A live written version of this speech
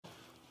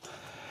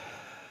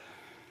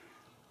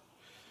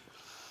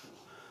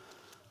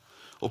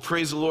Well,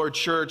 praise the Lord,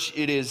 church.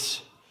 It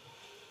is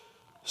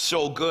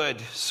so good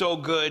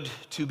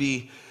to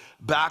be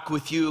back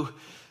with you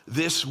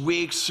this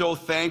week. So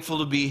thankful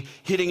to be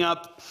hitting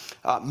up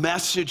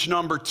message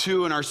number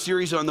 2 in our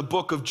series on the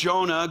book of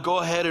Jonah. Go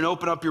ahead and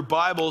open up your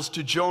Bibles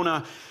to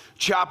Jonah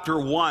chapter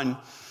 1,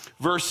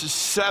 verses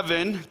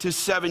 7 to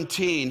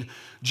 17.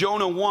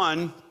 Jonah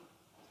 1,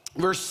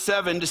 verse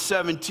 7 to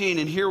 17.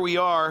 And here we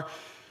are,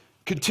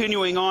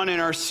 continuing on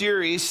in our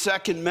series,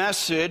 second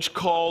message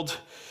called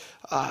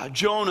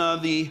Jonah,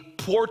 the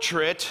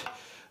portrait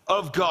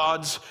of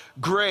God's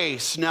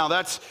grace. Now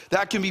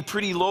that can be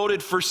pretty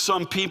loaded for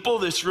some people.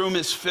 This room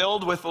is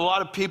filled with a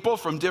lot of people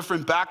from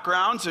different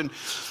backgrounds and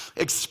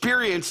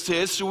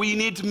experiences, so we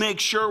need to make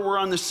sure we're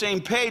on the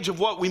same page of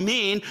what we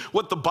mean,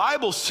 what the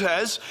Bible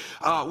says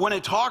when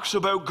it talks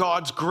about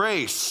God's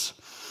grace.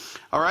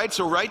 All right,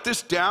 so write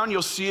this down.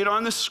 You'll see it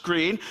on the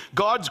screen.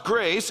 God's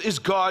grace is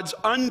God's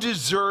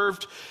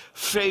undeserved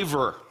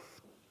favor.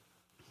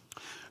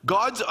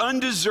 God's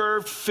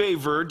undeserved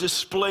favor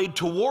displayed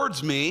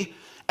towards me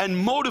and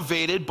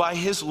motivated by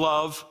his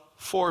love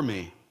for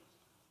me.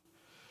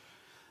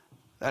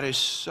 That is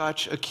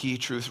such a key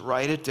truth.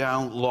 Write it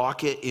down,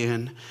 lock it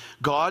in.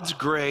 God's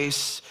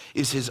grace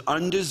is his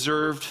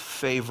undeserved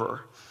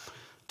favor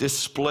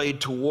displayed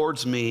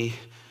towards me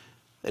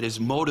that is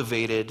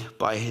motivated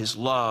by his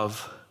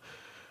love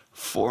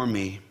for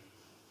me.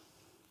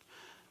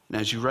 And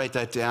as you write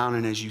that down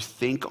and as you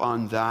think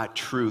on that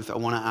truth, I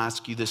want to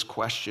ask you this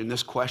question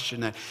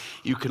that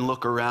you can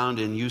look around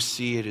and you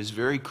see it is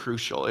very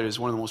crucial. It is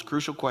one of the most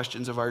crucial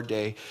questions of our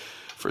day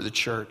for the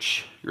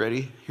church. You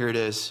ready? Here it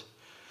is.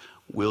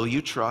 Will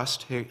you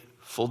trust? Hey,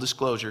 full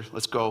disclosure,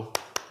 let's go.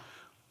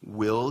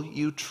 Will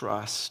you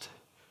trust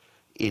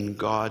in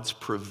God's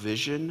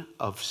provision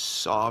of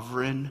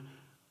sovereign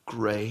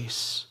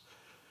grace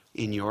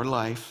in your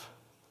life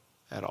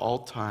at all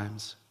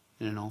times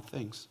and in all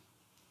things?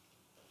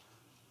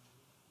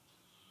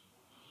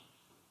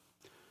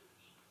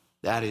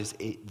 That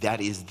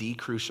is the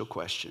crucial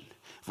question.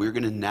 If we're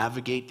going to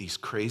navigate these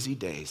crazy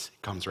days, it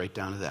comes right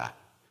down to that.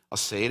 I'll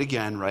say it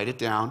again, write it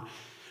down.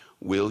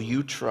 Will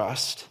you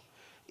trust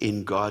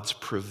in God's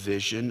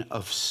provision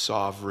of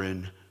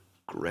sovereign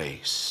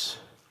grace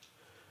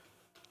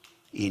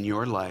in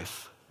your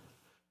life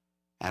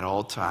at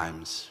all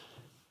times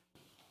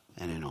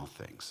and in all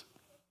things?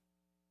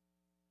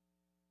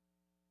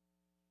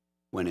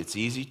 When it's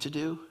easy to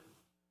do,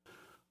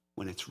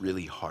 when it's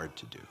really hard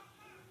to do.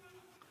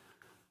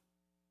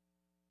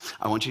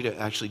 I want you to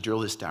actually drill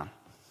this down.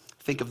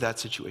 Think of that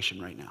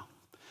situation right now.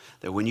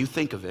 That when you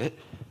think of it,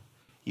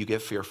 you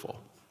get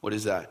fearful. What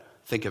is that?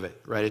 Think of it.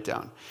 Write it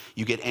down.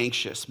 You get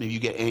anxious. Maybe you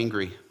get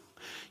angry.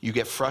 You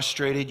get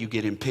frustrated. You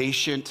get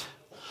impatient.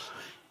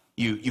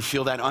 You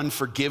feel that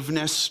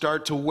unforgiveness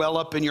start to well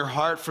up in your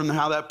heart from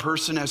how that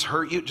person has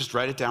hurt you. Just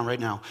write it down right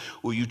now.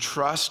 Will you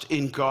trust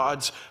in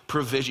God's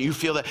provision? You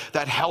feel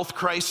that health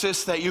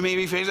crisis that you may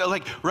be facing,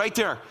 like right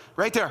there.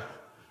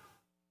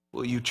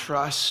 Will you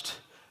trust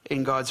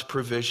in God's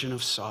provision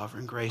of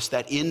sovereign grace,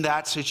 that in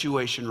that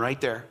situation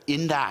right there,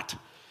 in that,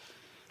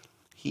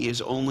 he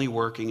is only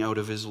working out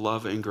of his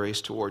love and grace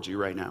towards you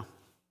right now?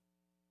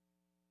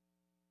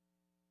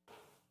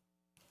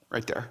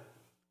 Right there.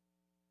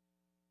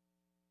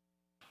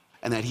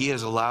 And that he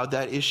has allowed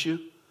that issue,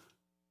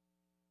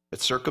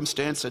 that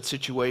circumstance, that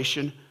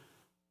situation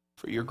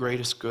for your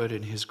greatest good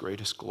and his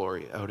greatest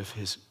glory out of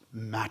his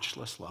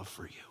matchless love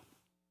for you.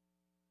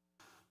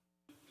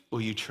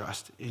 Will you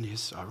trust in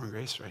his sovereign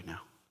grace right now?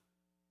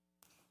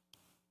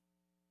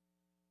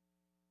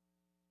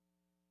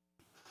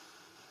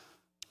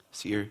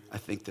 See, I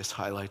think this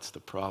highlights the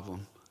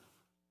problem.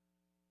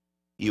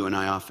 You and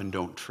I often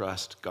don't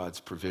trust God's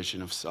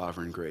provision of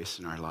sovereign grace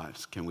in our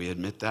lives. Can we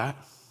admit that?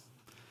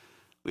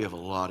 We have a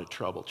lot of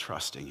trouble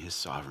trusting his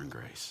sovereign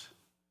grace.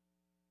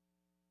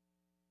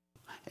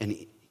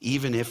 And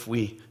even if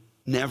we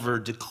never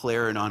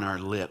declare it on our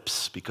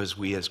lips because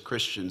we as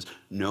Christians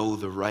know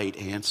the right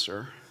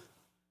answer,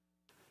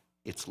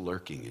 it's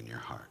lurking in your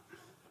heart.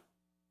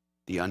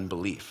 The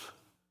unbelief,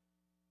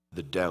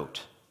 the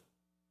doubt,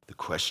 the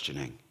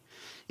questioning.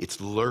 It's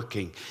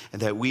lurking,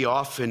 and that we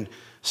often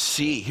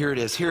see, here it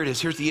is,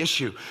 here's the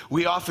issue.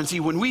 We often see,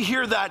 when we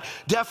hear that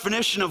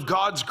definition of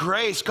God's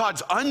grace,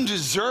 God's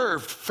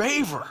undeserved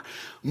favor,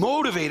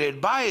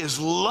 motivated by his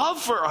love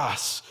for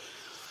us,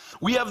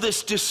 we have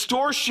this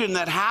distortion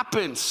that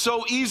happens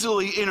so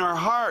easily in our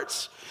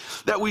hearts,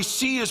 that we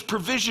see his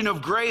provision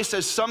of grace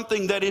as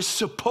something that is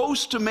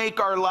supposed to make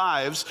our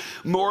lives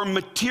more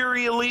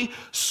materially,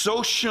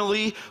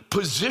 socially,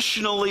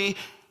 positionally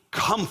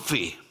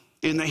comfy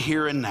in the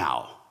here and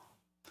now.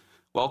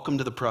 Welcome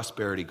to the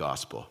prosperity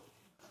gospel.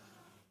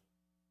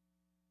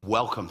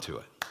 Welcome to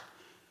it.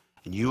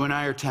 And you and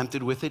I are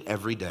tempted with it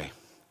every day.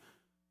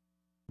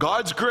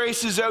 God's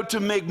grace is out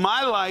to make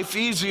my life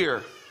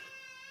easier.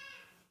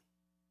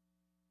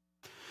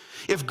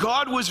 If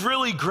God was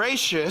really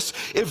gracious,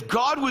 if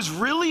God was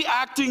really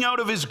acting out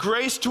of his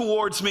grace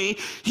towards me,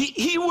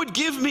 he would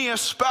give me a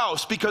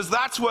spouse because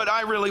that's what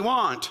I really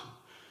want.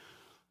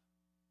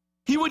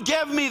 He would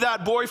give me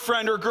that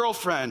boyfriend or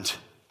girlfriend.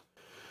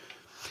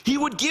 He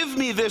would give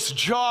me this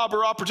job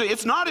or opportunity.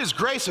 It's not his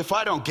grace if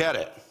I don't get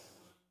it.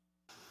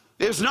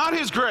 It's not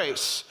his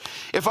grace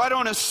if I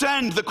don't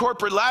ascend the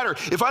corporate ladder,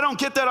 if I don't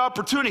get that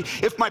opportunity,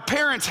 if my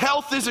parents'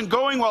 health isn't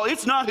going well,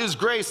 it's not his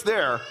grace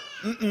there.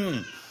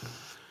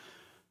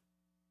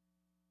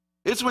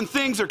 It's when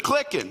things are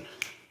clicking.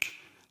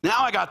 Now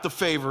I got the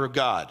favor of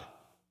God.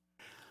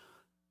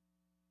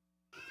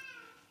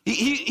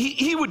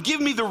 He would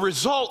give me the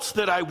results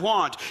that I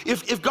want.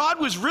 If God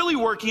was really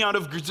working out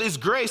of his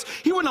grace,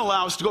 he wouldn't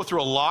allow us to go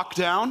through a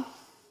lockdown.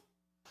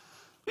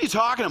 What are you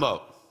talking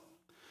about?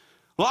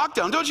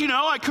 Lockdown. Don't you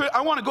know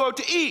I want to go out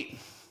to eat.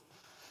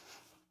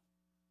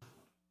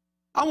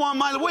 I want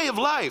my way of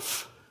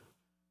life.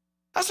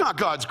 That's not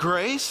God's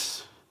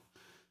grace.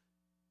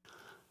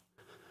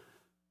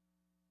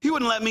 He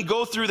wouldn't let me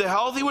go through the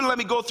health. He wouldn't let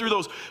me go through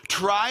those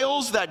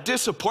trials, that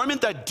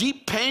disappointment, that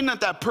deep pain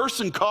that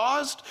person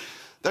caused.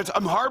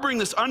 I'm harboring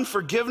this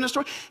unforgiveness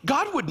story.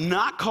 God would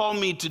not call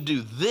me to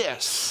do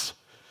this.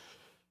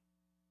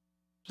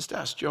 Just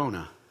ask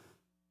Jonah.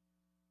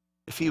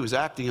 If he was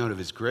acting out of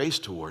his grace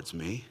towards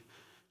me,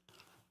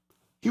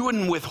 he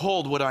wouldn't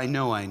withhold what I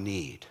know I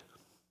need.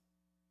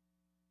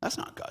 That's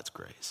not God's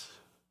grace.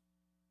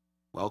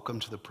 Welcome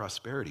to the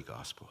prosperity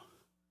gospel.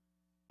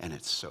 And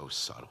it's so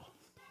subtle.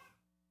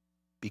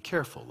 Be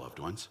careful, loved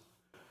ones.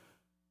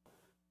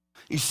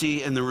 You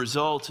see, and the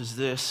result is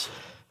this.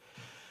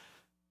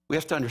 We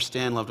have to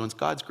understand, loved ones,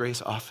 God's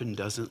grace often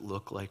doesn't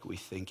look like we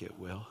think it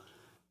will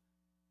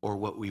or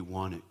what we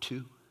want it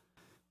to.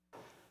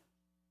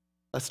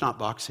 Let's not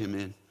box him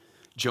in.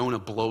 Jonah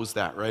blows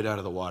that right out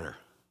of the water.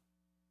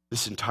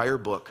 This entire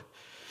book.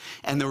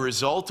 And the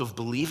result of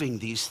believing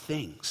these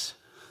things.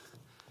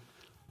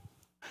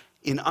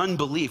 In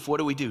unbelief,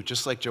 what do?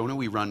 Just like Jonah,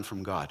 we run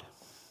from God.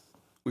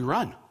 We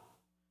run.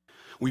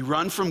 We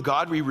run from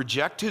God, we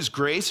reject his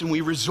grace, and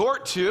we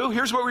resort to,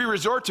 here's what we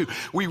resort to.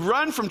 We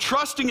run from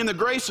trusting in the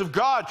grace of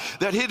God,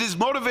 that it is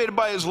motivated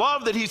by his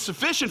love, that he's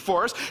sufficient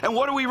for us. And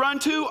what do we run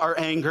to? Our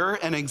anger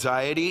and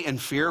anxiety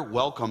and fear.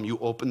 Welcome, you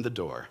opened the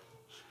door.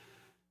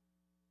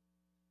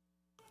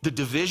 The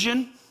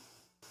division,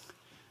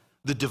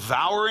 the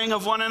devouring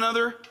of one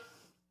another,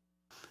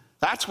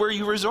 that's where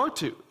you resort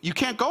to. You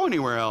can't go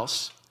anywhere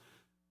else.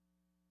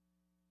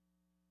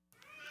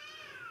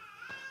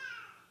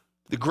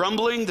 The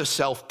grumbling, the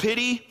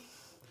self-pity,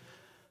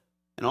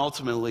 and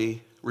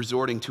ultimately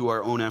resorting to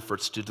our own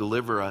efforts to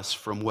deliver us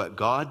from what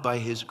God, by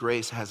his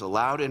grace, has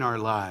allowed in our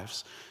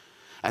lives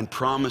and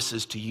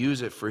promises to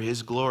use it for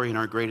his glory and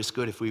our greatest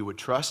good if we would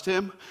trust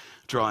him,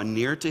 draw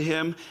near to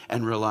him,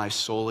 and rely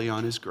solely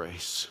on his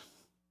grace.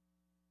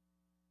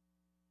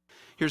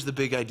 Here's the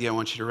big idea I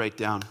want you to write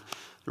down.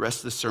 The rest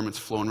of the sermon's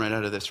flowing right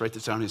out of this. Write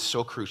this down. It's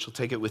so crucial.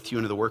 Take it with you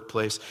into the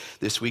workplace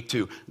this week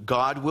too.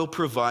 God will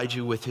provide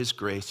you with his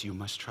grace. You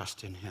must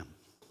trust in him.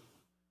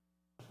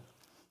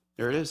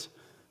 There it is.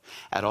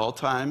 At all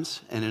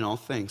times and in all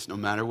things, no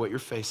matter what you're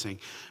facing,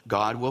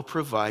 God will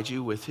provide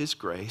you with his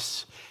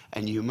grace,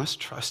 and you must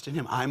trust in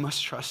him. I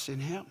must trust in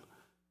him.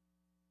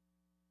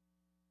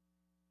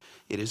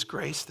 It is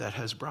grace that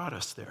has brought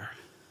us there.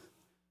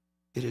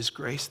 It is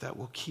grace that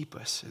will keep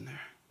us in there.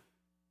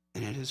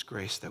 And it is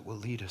grace that will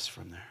lead us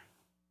from there.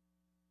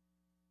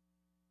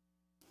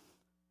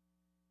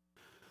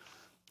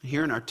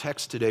 Here in our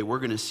text today, we're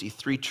going to see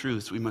three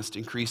truths we must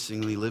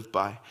increasingly live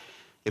by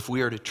if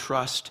we are to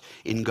trust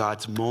in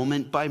God's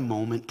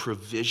moment-by-moment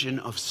provision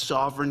of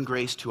sovereign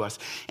grace to us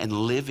and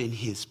live in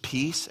his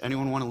peace.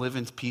 Anyone want to live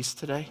in peace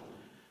today?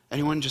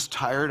 Anyone just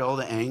tired of all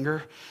the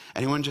anger?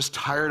 Anyone just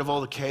tired of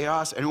all the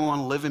chaos? Anyone want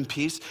to live in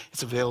peace?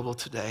 It's available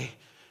today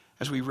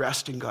as we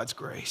rest in God's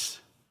grace.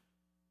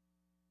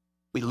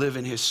 We live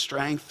in his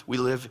strength, we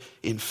live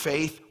in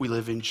faith, we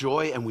live in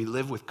joy, and we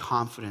live with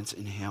confidence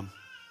in him.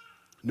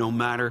 No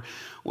matter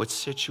what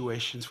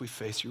situations we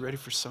face. You ready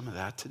for some of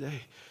that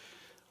today?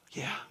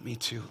 Yeah, me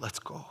too. Let's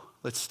go.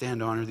 Let's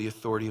stand under the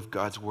authority of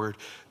God's word.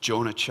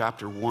 Jonah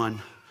chapter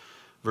 1,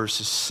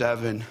 verses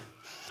 7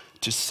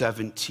 to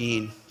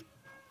 17.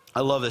 I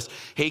love this.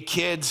 Hey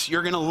kids,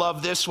 you're going to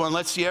love this one.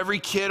 Let's see every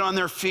kid on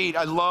their feet.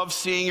 I love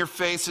seeing your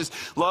faces.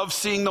 Love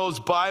seeing those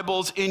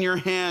Bibles in your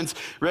hands.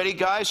 Ready,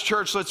 guys?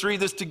 Church, let's read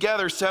this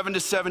together. 7 to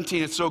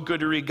 17. It's so good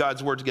to read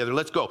God's word together.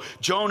 Let's go.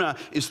 Jonah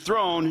is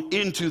thrown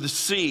into the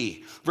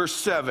sea. Verse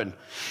 7.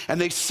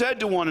 And they said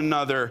to one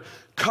another,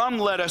 "Come,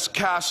 let us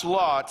cast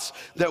lots,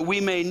 that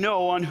we may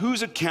know on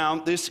whose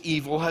account this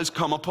evil has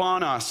come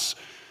upon us."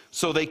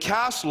 So they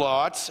cast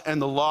lots, and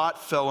the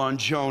lot fell on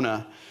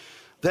Jonah.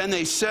 Then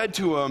they said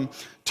to him,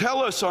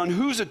 "Tell us on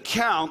whose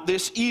account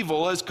this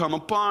evil has come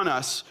upon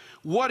us.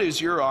 What is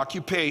your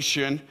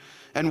occupation?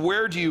 And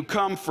where do you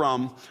come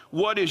from?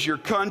 What is your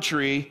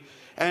country?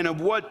 And of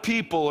what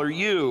people are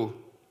you?"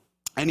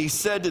 And he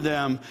said to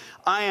them,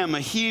 "I am a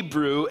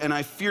Hebrew, and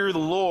I fear the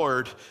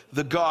Lord,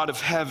 the God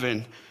of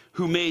heaven,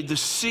 who made the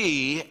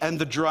sea and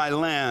the dry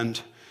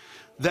land."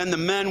 Then the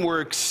men were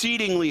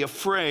exceedingly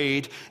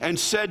afraid and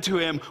said to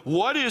him,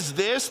 "What is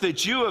this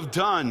that you have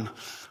done?"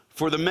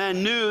 For the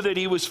men knew that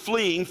he was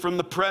fleeing from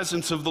the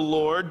presence of the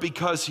Lord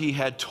because he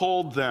had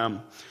told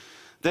them.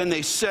 Then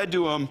they said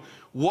to him,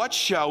 "What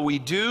shall we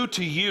do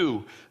to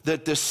you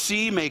that the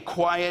sea may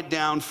quiet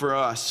down for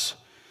us?"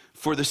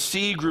 For the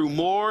sea grew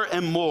more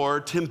and more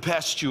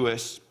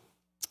tempestuous.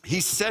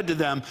 He said to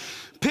them,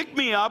 "Pick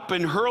me up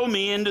and hurl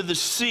me into the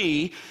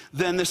sea,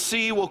 then the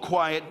sea will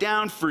quiet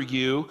down for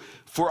you.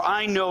 For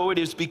I know it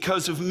is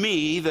because of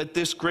me that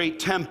this great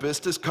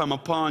tempest has come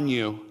upon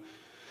you."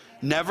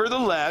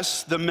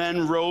 Nevertheless, the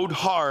men rowed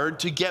hard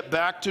to get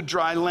back to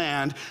dry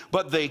land,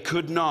 but they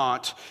could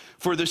not,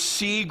 for the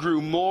sea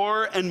grew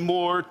more and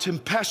more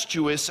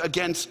tempestuous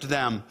against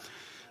them.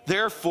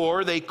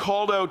 Therefore they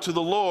called out to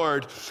the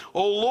Lord,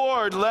 "O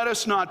Lord, let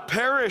us not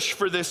perish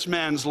for this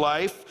man's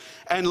life,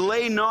 and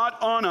lay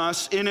not on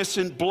us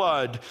innocent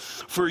blood.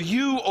 For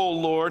you, O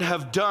Lord,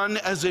 have done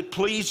as it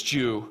pleased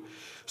you."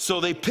 So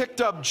they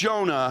picked up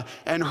Jonah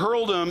and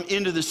hurled him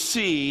into the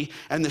sea,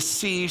 and the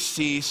sea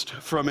ceased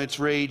from its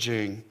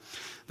raging.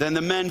 Then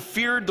the men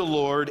feared the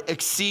Lord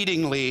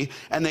exceedingly,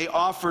 and they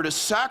offered a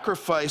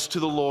sacrifice to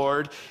the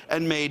Lord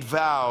and made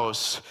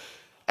vows.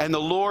 And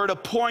the Lord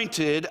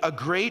appointed a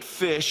great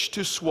fish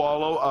to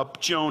swallow up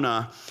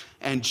Jonah.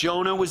 And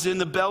Jonah was in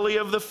the belly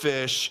of the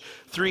fish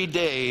 3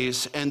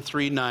 days and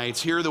 3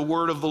 nights. Hear the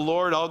word of the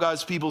Lord. All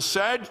God's people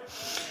said,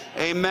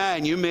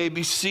 amen. You may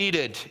be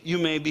seated. You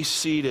may be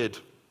seated.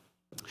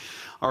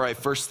 All right,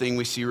 first thing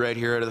we see right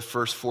here out of the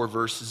first 4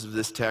 verses of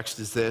this text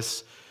is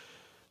this.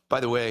 By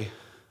the way,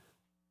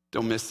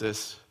 don't miss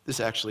this. This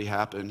actually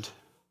happened.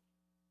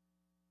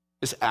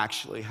 This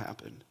actually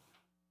happened.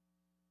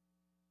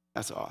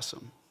 That's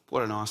awesome.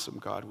 What an awesome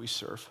God we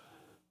serve.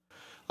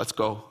 Let's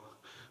go.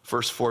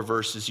 First 4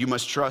 verses. You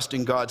must trust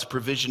in God's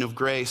provision of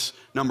grace.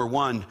 Number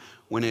 1,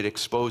 when it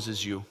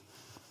exposes you.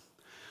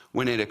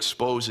 When it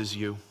exposes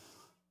you.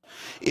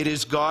 It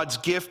is God's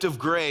gift of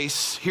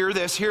grace. Hear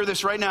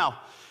this right now.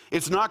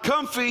 It's not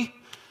comfy.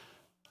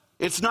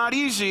 It's not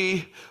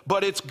easy,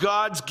 but it's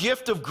God's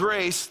gift of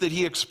grace that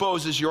he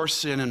exposes your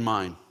sin and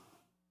mine.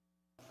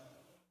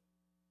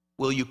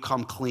 Will you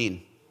come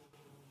clean?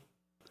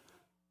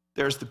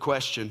 There's the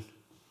question.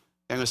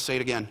 I'm going to say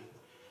it again.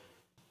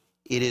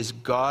 It is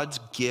God's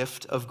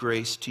gift of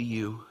grace to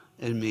you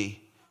and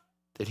me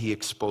that he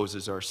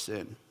exposes our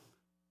sin.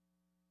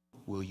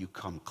 Will you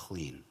come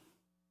clean?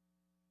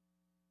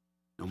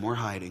 No more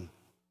hiding.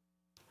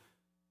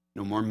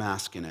 No more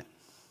masking it.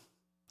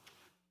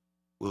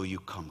 Will you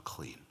come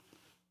clean?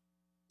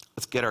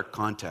 Let's get our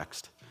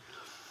context.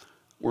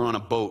 We're on a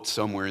boat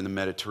somewhere in the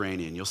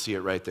Mediterranean. You'll see it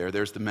right there.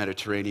 There's the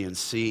Mediterranean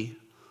Sea.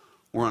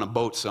 We're on a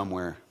boat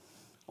somewhere.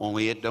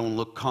 Only it don't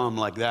look calm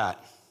like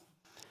that.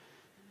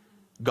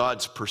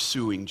 God's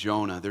pursuing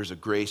Jonah. There's a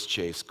grace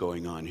chase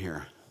going on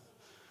here.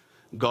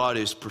 God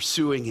is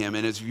pursuing him.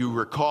 And as you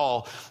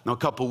recall, a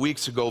couple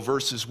weeks ago,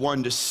 verses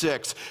 1 to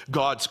 6,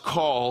 God's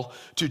call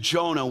to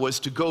Jonah was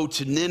to go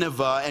to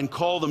Nineveh and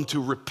call them to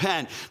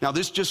repent. Now,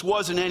 this just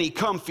wasn't any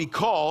comfy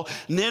call.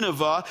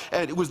 Nineveh,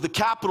 it was the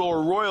capital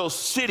or royal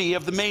city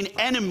of the main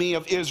enemy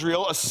of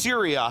Israel,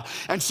 Assyria.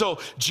 And so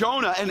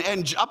Jonah,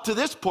 and up to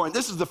this point,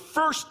 this is the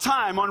first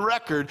time on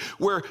record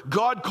where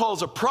God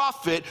calls a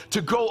prophet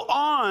to go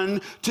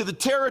on to the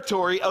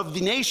territory of the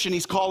nation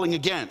he's calling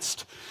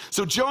against.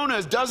 So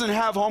Jonah doesn't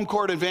have home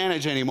court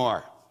advantage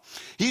anymore.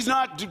 He's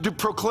not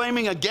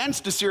proclaiming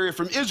against Assyria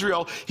from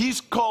Israel. He's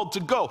called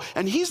to go.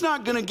 And he's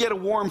not going to get a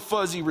warm,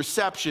 fuzzy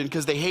reception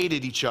because they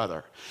hated each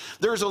other.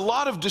 There's a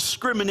lot of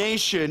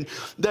discrimination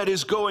that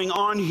is going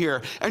on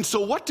here. And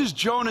so what does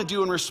Jonah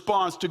do in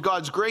response to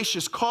God's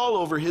gracious call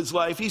over his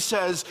life? He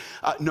says,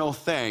 no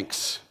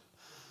thanks.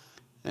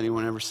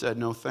 Anyone ever said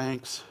no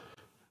thanks?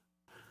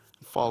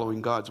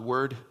 Following God's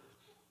word?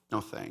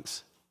 No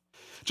thanks.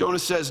 Jonah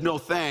says no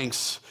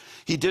thanks.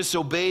 He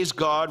disobeys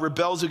God,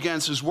 rebels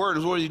against his word.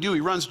 And what does he do? He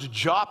runs to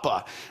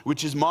Joppa,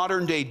 which is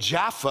modern-day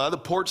Jaffa, the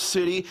port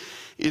city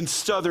in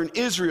southern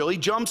Israel. He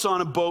jumps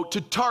on a boat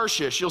to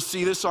Tarshish. You'll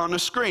see this on the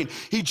screen.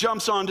 He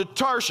jumps on to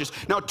Tarshish.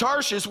 Now,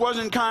 Tarshish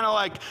wasn't kind of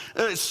like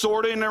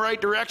sort of in the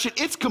right direction.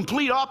 It's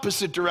complete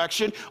opposite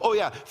direction. Oh,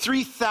 yeah,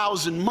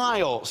 3,000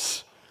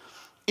 miles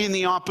in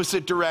the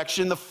opposite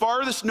direction. The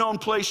farthest known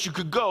place you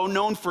could go,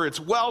 known for its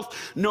wealth,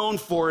 known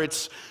for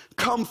its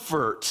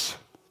comfort.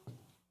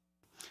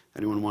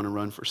 Anyone want to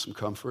run for some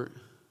comfort?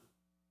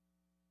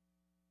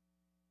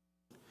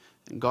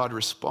 And God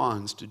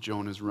responds to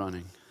Jonah's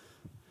running.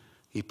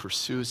 He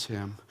pursues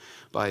him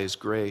by his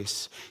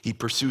grace. He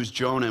pursues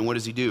Jonah, and what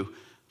does he do?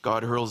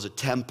 God hurls a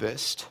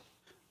tempest.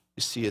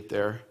 You see it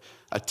there.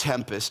 A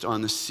tempest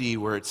on the sea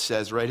where it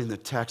says right in the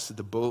text that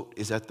the boat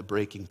is at the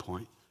breaking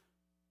point.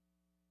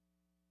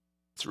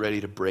 It's ready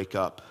to break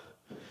up,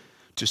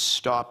 to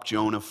stop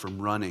Jonah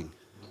from running,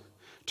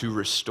 to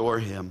restore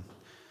him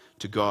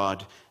to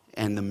God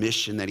and the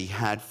mission that he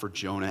had for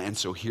Jonah. And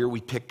so here we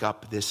pick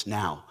up this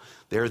now.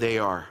 There they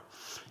are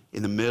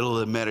in the middle of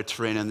the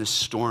Mediterranean. This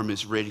storm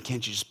is ready.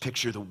 Can't you just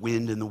picture the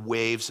wind and the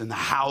waves and the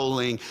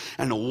howling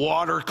and the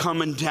water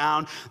coming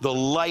down, the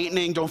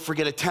lightning? Don't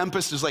forget, a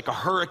tempest is like a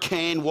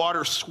hurricane,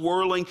 water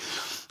swirling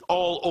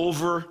all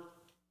over.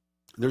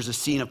 There's a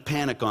scene of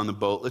panic on the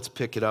boat. Let's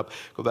pick it up.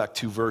 Go back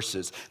 2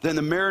 verses. Then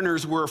the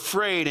mariners were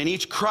afraid, and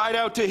each cried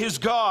out to his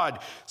God.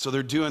 So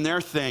they're doing their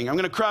thing. I'm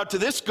going to cry out to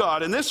this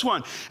God and this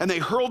one. And they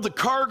hurled the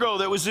cargo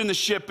that was in the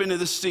ship into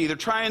the sea. They're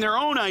trying their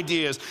own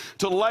ideas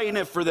to lighten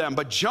it for them.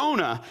 But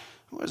Jonah,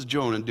 what's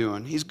Jonah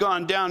doing? He's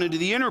gone down into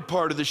the inner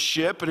part of the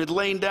ship and had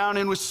lain down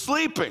and was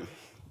sleeping.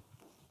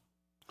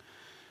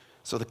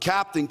 So the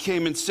captain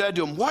came and said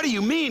to him, what do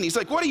you mean? He's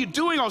like, what are you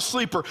doing, O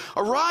sleeper?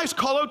 Arise,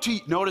 call out to,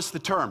 notice the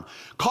term,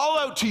 call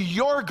out to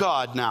your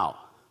God now.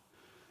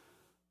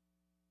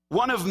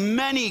 One of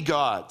many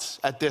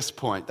gods at this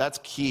point. That's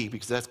key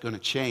because that's going to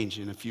change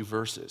in a few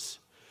verses.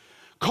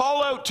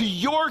 Call out to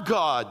your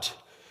God.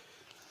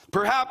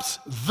 Perhaps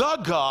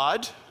the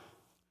God,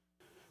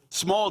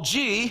 small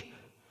g,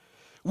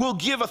 will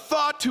give a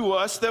thought to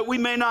us that we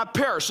may not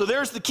perish. So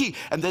there's the key.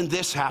 And then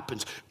this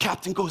happens.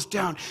 Captain goes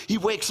down. He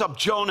wakes up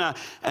Jonah.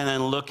 And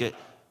then look at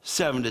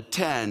 7 to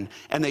 10.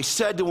 And they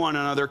said to one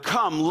another,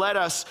 come, let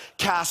us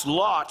cast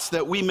lots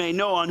that we may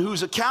know on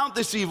whose account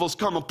this evil's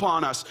come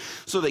upon us.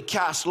 So they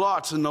cast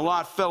lots, and the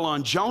lot fell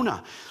on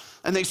Jonah.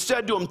 And they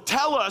said to him,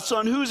 tell us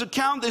on whose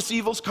account this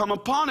evil's come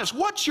upon us.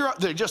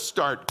 They just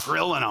start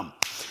grilling him.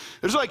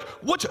 It's like,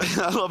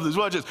 I love this,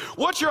 watch this.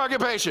 What's your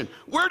occupation?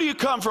 Where do you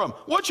come from?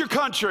 What's your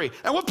country?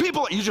 And what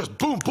people, you just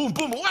boom, boom,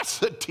 boom. What's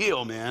the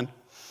deal, man?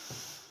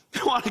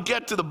 I want to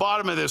get to the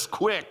bottom of this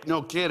quick,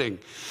 no kidding.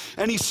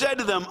 And he said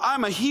to them,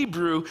 I'm a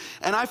Hebrew,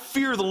 and I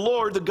fear the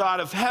Lord, the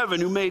God of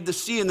heaven, who made the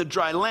sea and the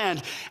dry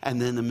land.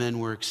 And then the men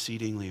were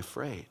exceedingly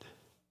afraid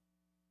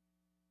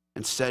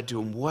and said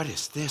to him, what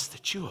is this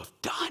that you have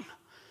done?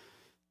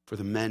 For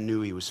the men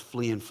knew he was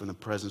fleeing from the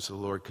presence of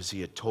the Lord because he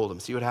had told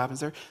them. See what happens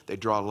there? They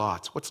draw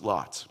lots. What's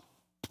lots?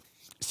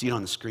 See it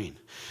on the screen.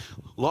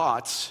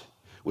 Lots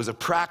was a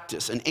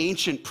practice, an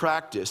ancient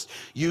practice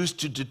used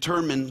to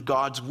determine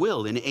God's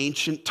will in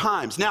ancient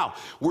times. Now,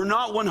 we're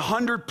not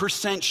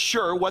 100%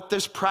 sure what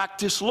this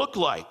practice looked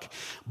like,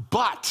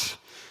 but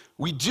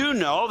we do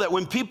know that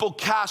when people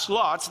cast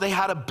lots, they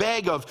had a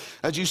bag of,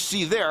 as you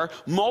see there,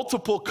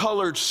 multiple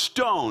colored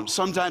stones.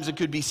 Sometimes it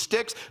could be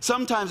sticks.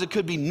 Sometimes it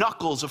could be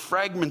knuckles of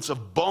fragments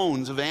of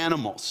bones of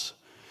animals.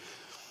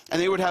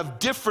 And they would have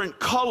different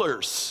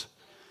colors.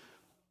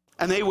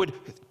 And they would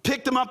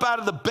pick them up out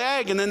of the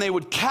bag, and then they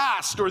would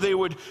cast, or they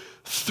would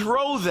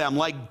throw them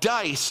like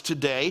dice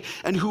today.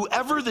 And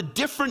whoever the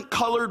different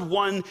colored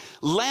one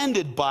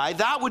landed by,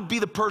 that would be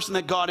the person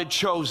that God had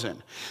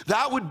chosen.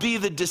 That would be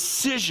the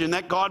decision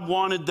that God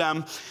wanted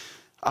them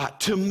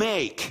to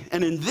make.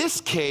 And in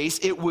this case,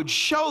 it would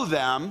show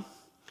them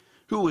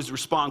who was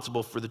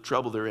responsible for the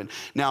trouble they're in.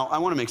 Now, I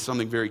want to make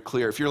something very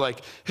clear. If you're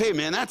like, hey,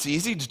 man, that's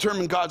easy,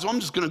 determine God's will.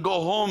 I'm just going to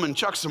go home and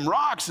chuck some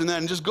rocks and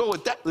then just go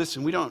with that.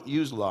 Listen, we don't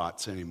use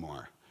lots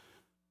anymore.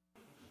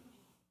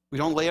 We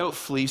don't lay out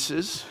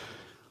fleeces.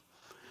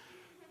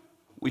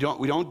 We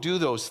don't do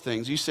those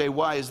things. You say,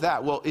 why is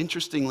that? Well,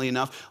 interestingly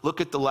enough, look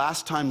at the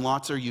last time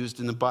lots are used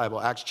in the Bible.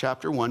 Acts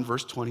chapter 1,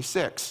 verse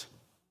 26.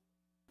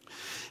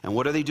 And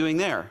what are they doing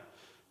there?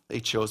 They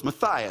chose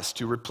Matthias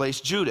to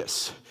replace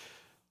Judas.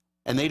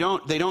 And they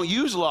don't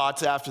use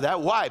lots after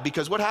that. Why?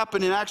 Because what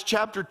happened in Acts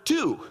chapter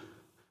 2? A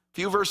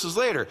few verses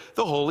later,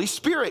 the Holy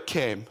Spirit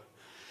came.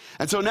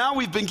 And so now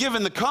we've been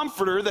given the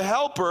Comforter, the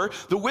Helper,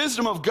 the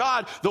wisdom of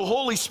God, the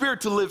Holy Spirit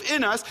to live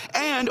in us.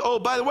 And, oh,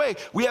 by the way,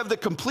 we have the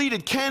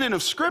completed canon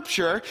of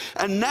Scripture.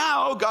 And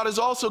now God has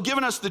also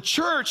given us the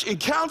church in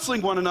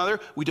counseling one another.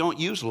 We don't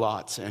use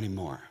lots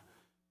anymore.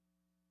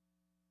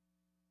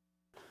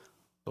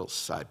 Little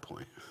side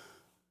point.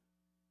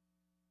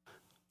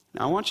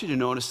 Now, I want you to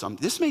notice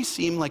something. This may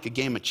seem like a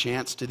game of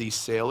chance to these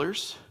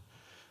sailors,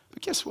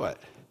 but guess what?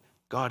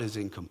 God is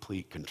in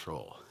complete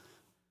control.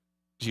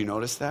 Did you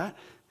notice that?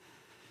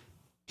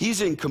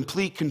 He's in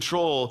complete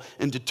control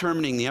in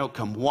determining the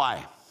outcome.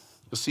 Why?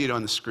 You'll see it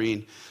on the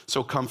screen.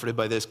 So comforted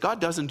by this. God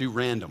doesn't do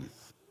random.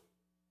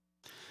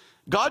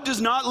 God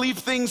does not leave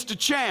things to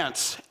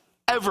chance,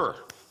 ever.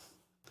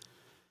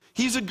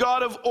 He's a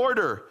God of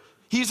order.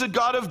 He's a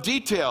God of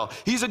detail.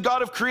 He's a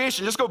God of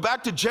creation. Just go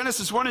back to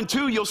Genesis 1 and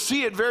 2. You'll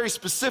see it very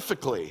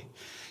specifically.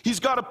 He's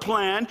got a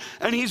plan,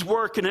 and he's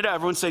working it out.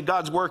 Everyone say,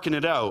 God's working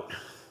it out.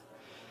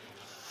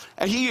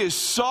 And he is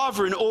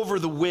sovereign over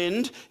the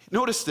wind.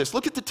 Notice this.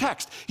 Look at the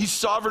text. He's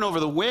sovereign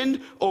over the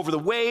wind, over the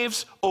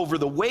waves, over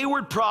the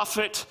wayward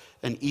prophet,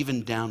 and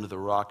even down to the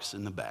rocks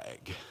in the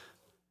bag.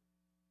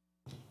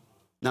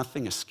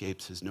 Nothing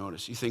escapes his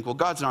notice. You think, well,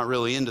 God's not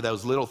really into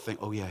those little things.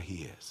 Oh, yeah,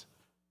 he is.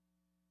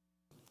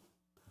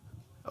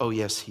 Oh,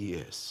 yes, he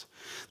is.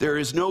 There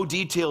is no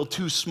detail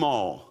too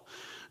small.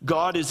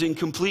 God is in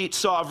complete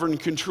sovereign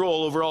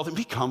control over all things.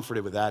 Be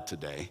comforted with that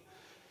today.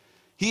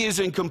 He is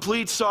in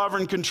complete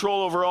sovereign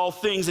control over all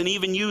things, and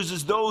even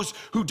uses those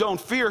who don't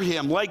fear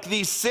him, like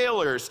these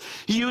sailors.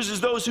 He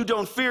uses those who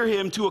don't fear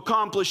him to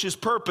accomplish his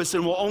purpose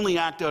and will only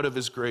act out of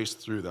his grace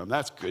through them.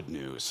 That's good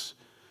news.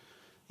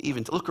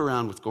 Even to look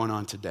around what's going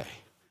on today.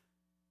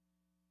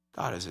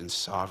 God is in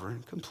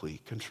sovereign,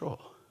 complete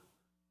control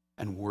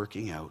and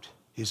working out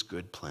his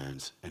good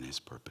plans and his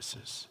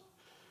purposes.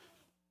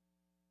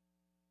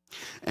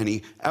 And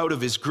he, out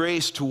of his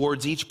grace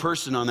towards each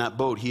person on that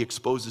boat, he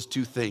exposes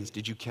two things.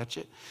 Did you catch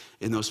it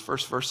in those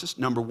first verses?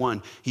 Number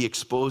one, he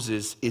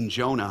exposes in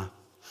Jonah,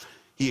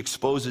 he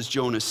exposes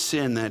Jonah's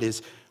sin that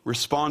is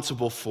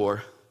responsible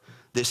for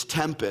this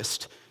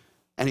tempest,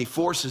 and he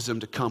forces him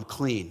to come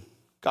clean.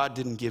 God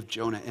didn't give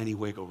Jonah any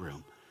wiggle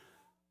room.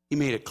 He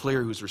made it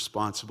clear who's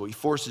responsible. He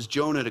forces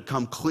Jonah to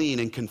come clean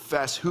and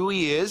confess who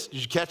he is.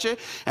 Did you catch it?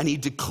 And he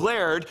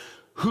declared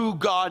who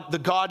the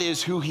God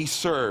is who he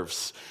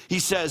serves. He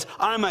says,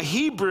 I'm a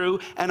Hebrew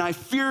and I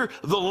fear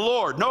the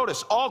Lord.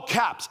 Notice all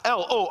caps,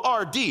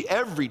 L-O-R-D.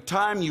 Every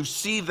time you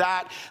see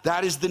that,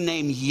 that is the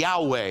name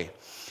Yahweh.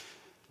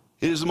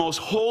 It is the most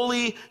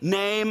holy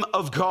name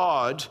of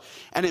God.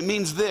 And it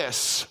means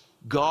this: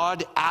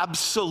 God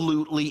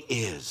absolutely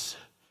is.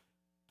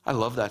 I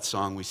love that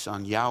song we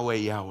sung, Yahweh,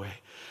 Yahweh.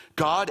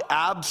 God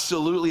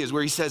absolutely is,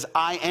 where he says,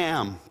 I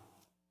am.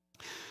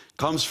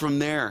 Comes from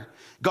there.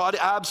 God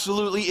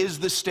absolutely is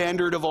the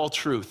standard of all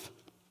truth.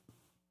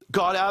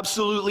 God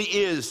absolutely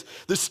is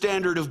the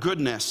standard of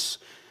goodness.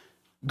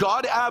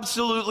 God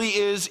absolutely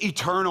is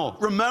eternal.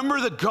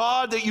 Remember the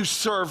God that you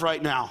serve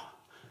right now.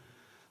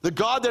 The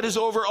God that is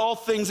over all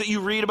things that you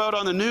read about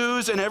on the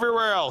news and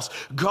everywhere else.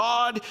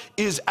 God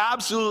is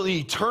absolutely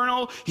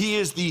eternal. He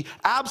is the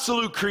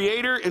absolute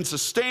creator and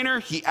sustainer.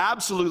 He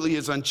absolutely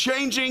is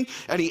unchanging,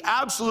 and he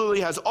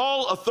absolutely has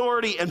all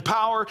authority and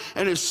power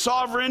and is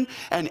sovereign,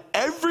 and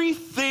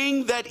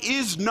everything that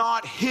is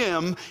not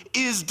him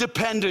is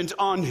dependent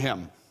on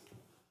him.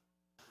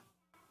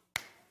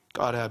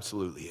 God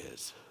absolutely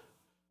is.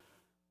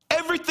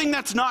 Everything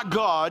that's not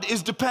God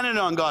is dependent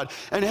on God.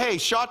 And hey,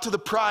 shot to the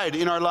pride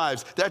in our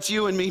lives. That's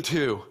you and me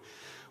too.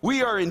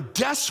 We are in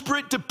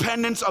desperate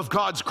dependence of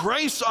God's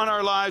grace on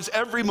our lives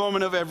every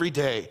moment of every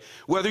day.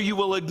 Whether you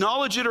will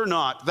acknowledge it or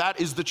not,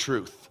 that is the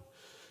truth.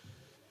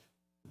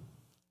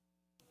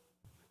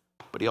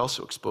 But he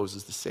also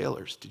exposes the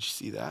sailors. Did you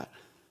see that?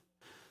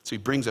 So he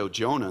brings out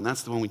Jonah, and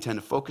that's the one we tend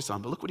to focus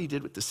on. But look what he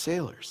did with the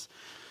sailors.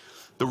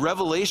 The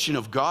revelation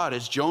of God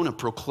as Jonah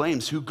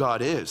proclaims who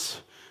God is,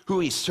 who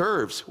he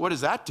serves. What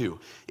does that do?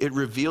 It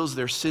reveals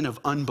their sin of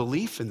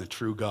unbelief in the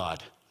true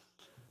God.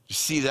 You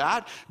see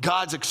that?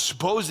 God's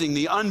exposing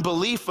the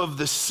unbelief of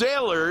the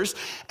sailors,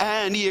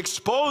 and he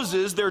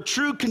exposes their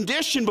true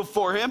condition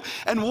before him.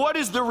 And what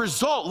is the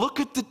result? Look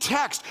at the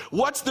text.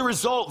 What's the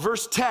result?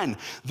 Verse 10.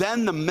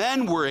 Then the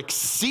men were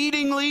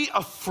exceedingly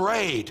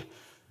afraid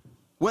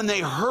when they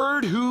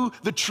heard who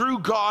the true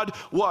God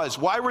was.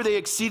 Why were they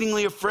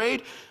exceedingly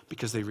afraid?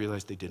 Because they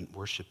realized they didn't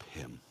worship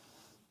him.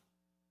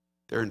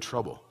 They're in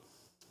trouble.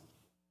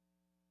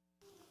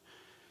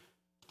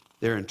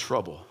 They're in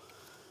trouble.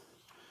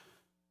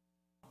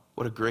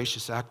 What a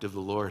gracious act of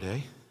the Lord, eh?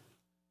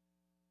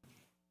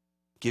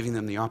 Giving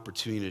them the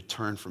opportunity to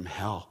turn from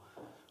hell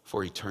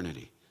for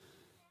eternity.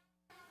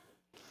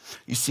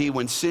 You see,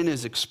 when sin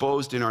is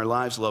exposed in our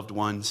lives, loved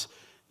ones,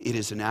 it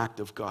is an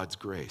act of God's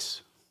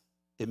grace.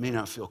 It may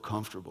not feel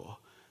comfortable,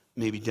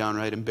 maybe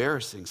downright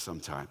embarrassing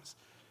sometimes.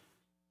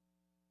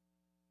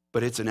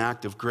 But it's an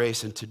act of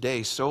grace. And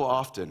today, so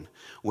often,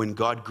 when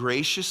God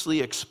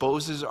graciously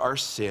exposes our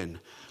sin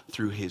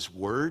through his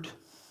word,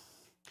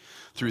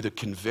 through the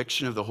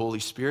conviction of the Holy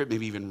Spirit,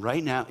 maybe even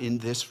right now in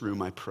this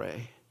room, I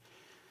pray,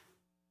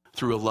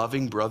 through a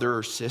loving brother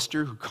or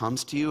sister who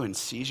comes to you and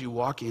sees you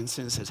walking in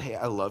sin and says, hey,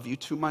 I love you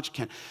too much.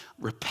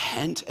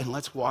 Repent and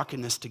let's walk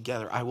in this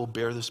together. I will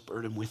bear this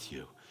burden with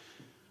you.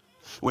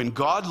 When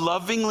God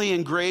lovingly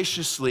and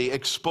graciously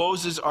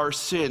exposes our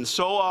sin,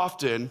 so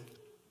often,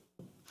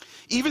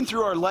 even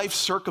through our life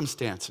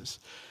circumstances,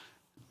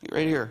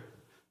 right here,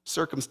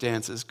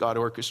 circumstances God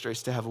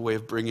orchestrates to have a way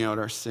of bringing out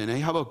our sin. Hey,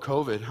 how about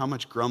COVID? How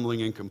much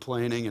grumbling and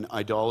complaining and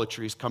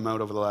idolatry has come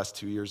out over the last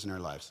 2 years in our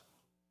lives?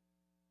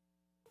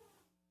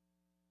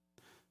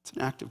 It's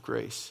an act of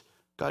grace.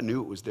 God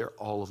knew it was there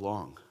all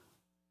along.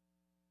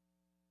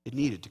 It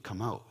needed to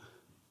come out.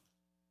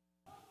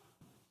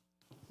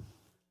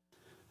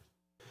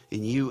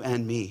 In you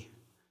and me.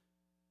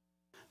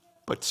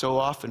 But so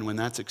often when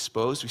that's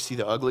exposed, we see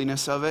the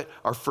ugliness of it.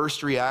 Our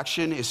first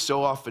reaction is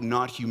so often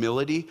not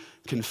humility,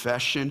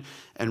 confession,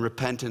 and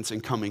repentance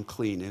and coming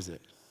clean, is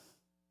it?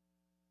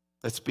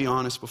 Let's be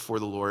honest before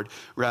the Lord.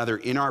 Rather,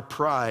 in our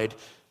pride,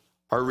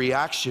 our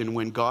reaction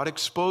when God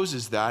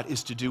exposes that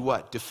is to do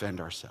what? Defend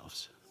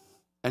ourselves.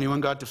 Anyone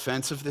got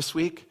defensive this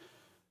week?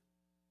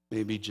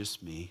 Maybe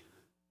just me.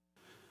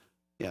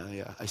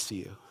 Yeah, I see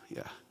you.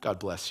 Yeah, God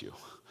bless you.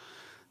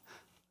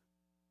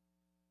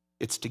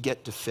 It's to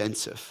get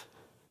defensive.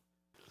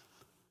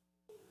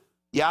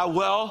 Yeah,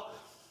 well,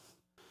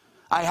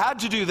 I had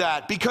to do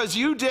that because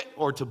you did,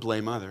 or to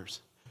blame others.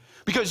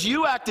 Because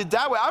you acted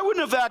that way. I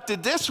wouldn't have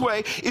acted this way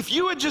if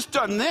you had just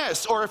done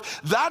this, or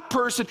if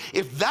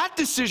that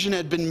decision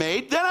had been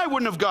made, then I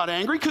wouldn't have got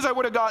angry because I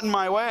would have gotten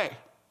my way.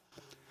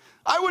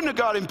 I wouldn't have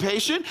got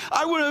impatient.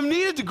 I wouldn't have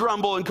needed to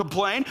grumble and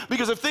complain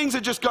because if things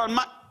had just gone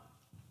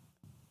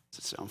Does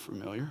it sound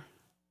familiar?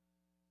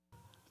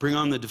 Bring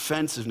on the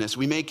defensiveness.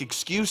 We make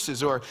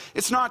excuses, or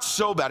it's not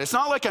so bad. It's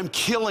not like I'm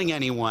killing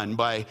anyone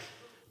by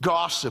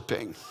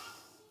gossiping.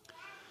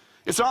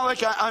 It's not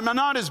like I'm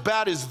not as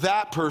bad as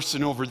that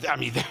person over there. I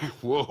mean,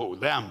 whoa,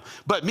 them.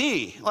 But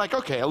me, like,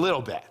 okay, a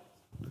little bit.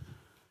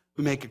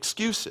 We make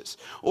excuses.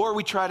 Or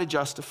we try to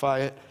justify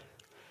it.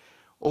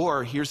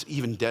 Or, here's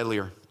even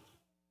deadlier,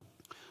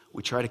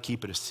 we try to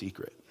keep it a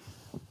secret.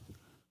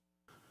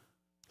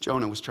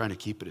 Jonah was trying to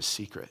keep it a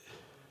secret.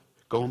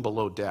 Going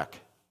below deck.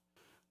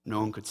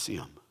 No one could see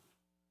him.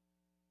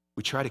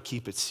 We try to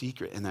keep it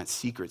secret, and that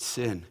secret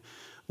sin,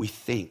 we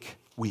think,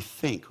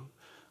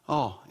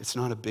 oh, it's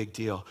not a big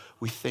deal.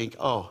 We think,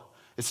 oh,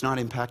 it's not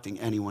impacting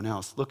anyone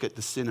else. Look at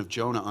the sin of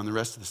Jonah on the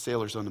rest of the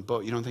sailors on the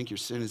boat. You don't think your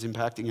sin is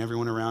impacting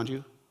everyone around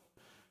you?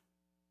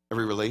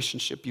 Every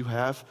relationship you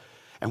have?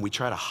 And we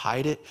try to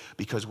hide it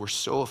because we're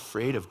so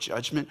afraid of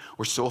judgment.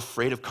 We're so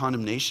afraid of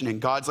condemnation.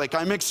 And God's like,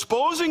 I'm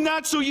exposing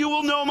that so you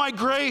will know my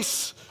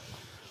grace.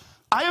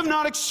 I have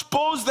not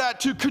exposed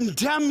that to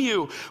condemn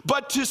you,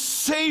 but to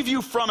save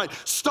you from it.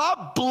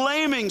 Stop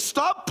blaming.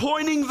 Stop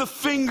pointing the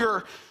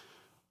finger.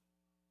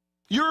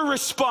 You're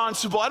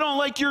responsible. I don't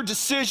like your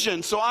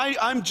decision, so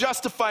I'm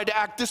justified to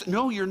act this.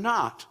 No, you're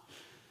not.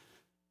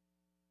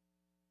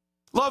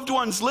 Loved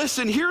ones,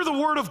 listen, hear the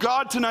word of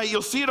God tonight.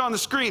 You'll see it on the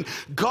screen.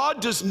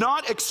 God does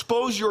not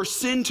expose your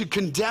sin to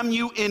condemn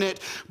you in it,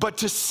 but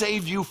to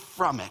save you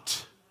from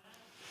it.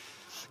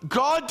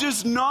 God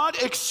does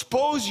not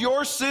expose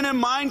your sin and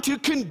mine to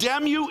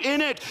condemn you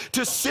in it,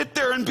 to sit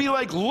there and be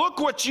like, look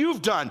what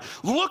you've done,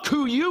 look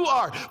who you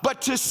are,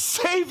 but to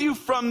save you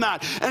from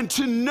that and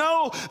to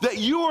know that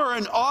you are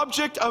an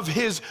object of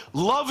his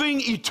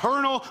loving,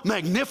 eternal,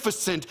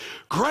 magnificent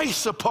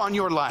grace upon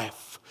your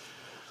life.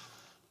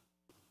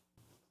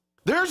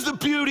 There's the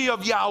beauty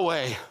of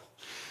Yahweh,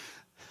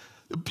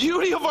 the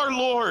beauty of our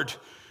Lord.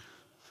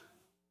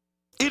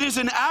 It is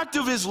an act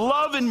of his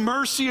love and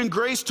mercy and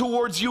grace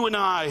towards you and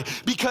I.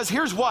 Because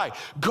here's why.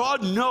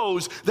 God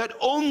knows that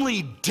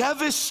only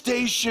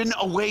devastation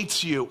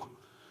awaits you.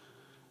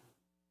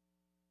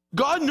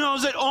 God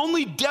knows that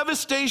only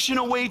devastation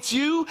awaits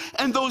you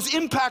and those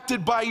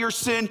impacted by your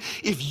sin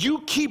if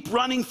you keep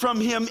running from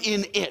him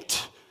in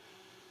it.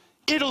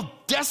 It'll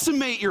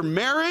decimate your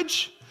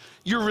marriage,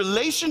 your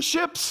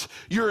relationships,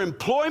 your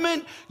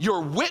employment,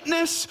 your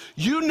witness,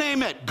 you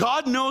name it.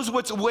 God knows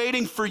what's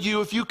waiting for you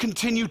if you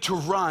continue to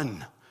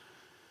run.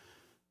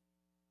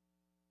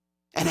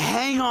 And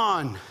hang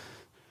on.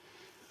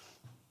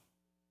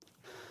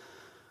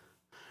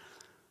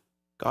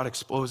 God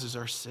exposes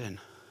our sin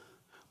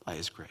by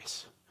his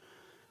grace.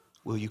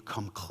 Will you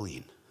come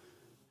clean?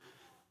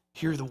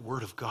 Hear the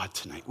word of God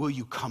tonight. Will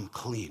you come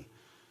clean?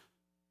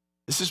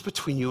 This is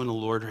between you and the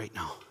Lord right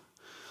now.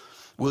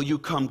 Will you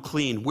come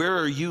clean? Where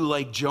are you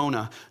like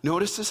Jonah?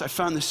 Notice this. I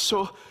found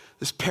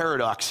this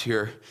paradox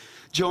here.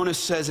 Jonah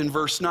says in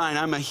verse 9,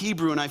 I'm a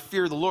Hebrew and I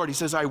fear the Lord. He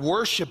says, I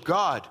worship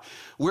God.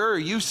 Where are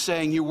you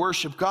saying you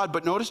worship God?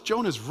 But notice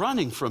Jonah's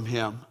running from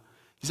him.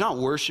 He's not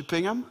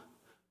worshiping him.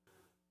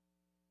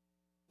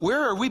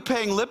 Where are we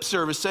paying lip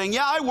service saying,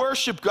 yeah, I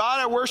worship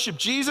God. I worship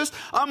Jesus.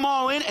 I'm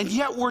all in. And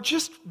yet we're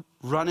just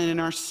running in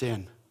our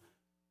sin.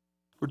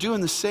 We're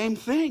doing the same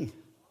thing.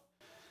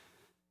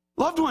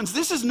 Loved ones,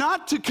 this is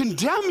not to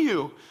condemn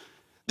you.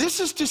 This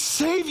is to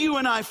save you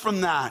and I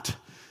from that.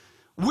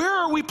 Where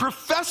are we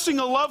professing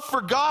a love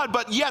for God,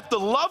 but yet the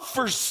love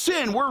for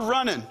sin, we're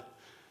running.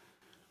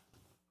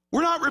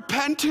 We're not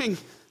repenting.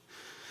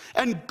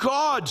 And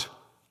God,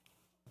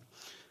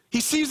 he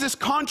sees this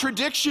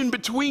contradiction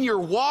between your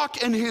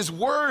walk and his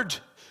word.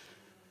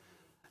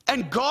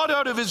 And God,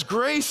 out of his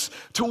grace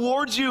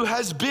towards you,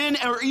 has been,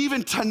 or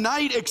even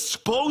tonight,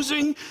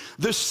 exposing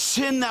the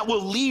sin that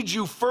will lead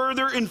you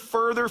further and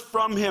further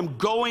from him,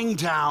 going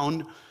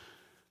down.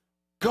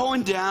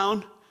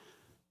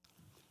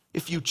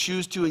 If you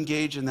choose to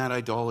engage in that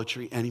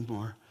idolatry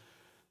anymore,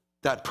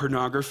 that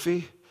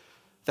pornography,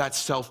 that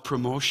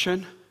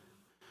self-promotion,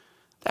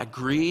 that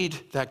greed,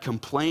 that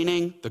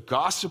complaining, the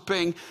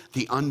gossiping,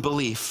 the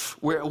unbelief.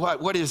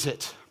 What is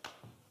it?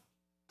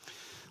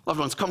 Loved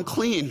ones, come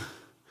clean.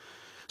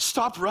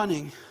 Stop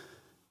running.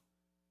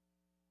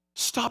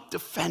 Stop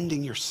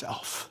defending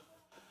yourself.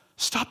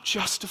 Stop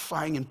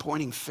justifying and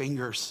pointing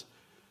fingers.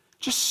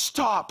 Just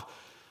stop.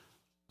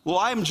 Well,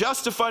 I am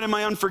justified in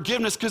my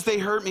unforgiveness because they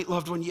hurt me.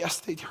 Loved one, yes,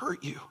 they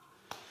hurt you.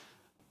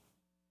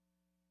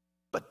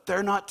 But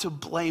they're not to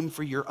blame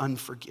for your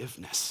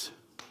unforgiveness.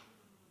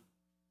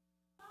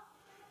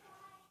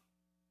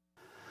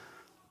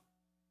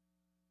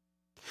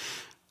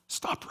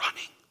 Stop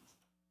running.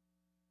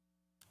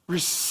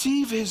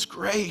 Receive his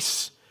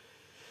grace,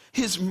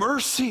 his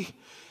mercy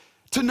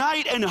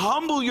tonight, and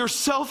humble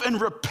yourself and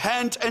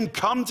repent and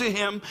come to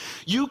him.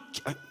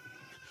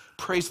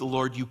 Praise the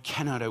Lord, you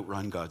cannot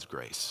outrun God's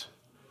grace.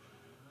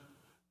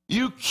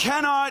 You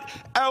cannot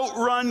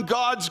outrun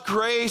God's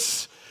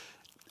grace.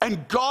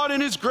 And God in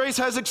his grace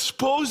has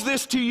exposed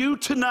this to you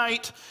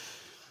tonight.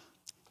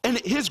 And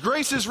his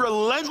grace is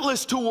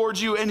relentless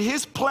towards you. And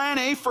his plan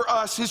A for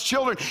us, his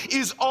children,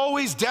 is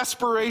always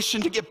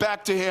desperation to get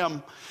back to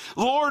him.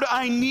 Lord,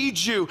 I need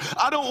you.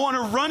 I don't want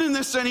to run in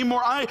this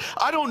anymore. I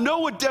don't know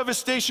what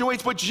devastation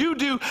awaits, but you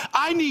do.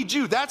 I need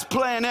you. That's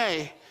plan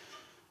A.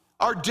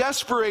 our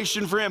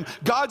desperation for him.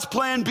 God's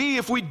plan B,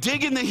 if we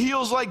dig in the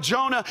heels like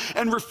Jonah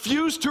and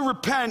refuse to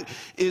repent,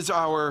 is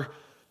our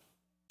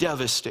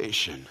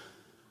devastation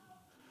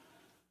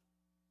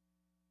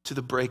to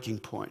the breaking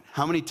point.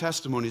 How many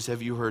testimonies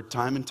have you heard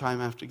time and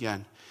time after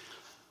again?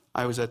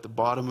 I was at the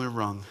bottom of the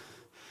rung,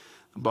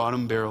 the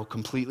bottom barrel,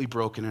 completely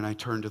broken, and I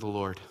turned to the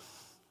Lord.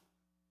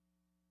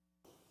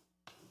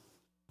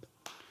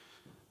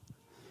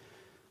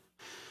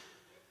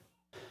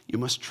 You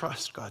must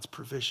trust God's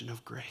provision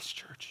of grace,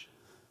 church.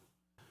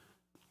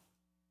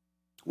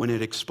 When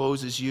it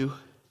exposes you,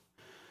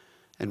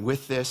 and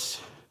with this,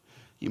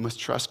 you must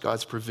trust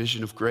God's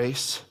provision of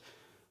grace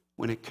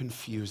when it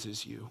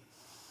confuses you.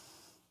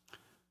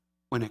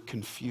 When it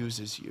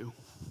confuses you.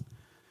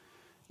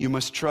 You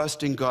must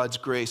trust in God's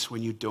grace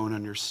when you don't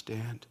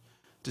understand.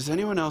 Does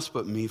anyone else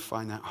but me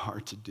find that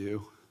hard to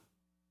do?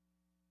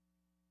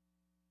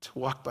 To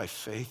walk by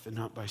faith and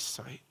not by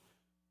sight.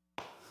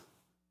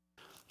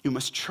 You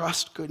must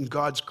trust in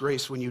God's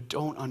grace when you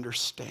don't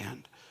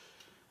understand.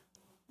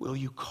 Will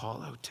you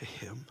call out to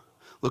him?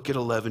 Look at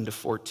 11 to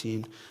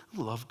 14.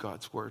 I love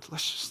God's word.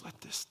 Let's just let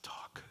this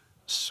talk.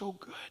 So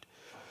good.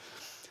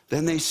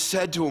 Then they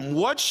said to him,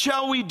 what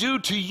shall we do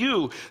to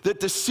you that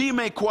the sea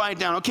may quiet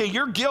down? Okay,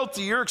 you're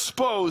guilty, you're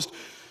exposed.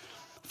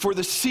 For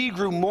the sea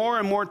grew more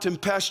and more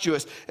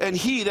tempestuous. And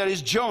he, that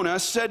is Jonah,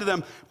 said to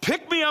them,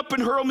 pick me up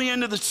and hurl me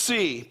into the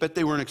sea. But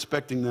they weren't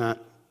expecting that.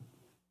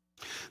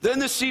 Then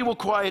the sea will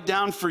quiet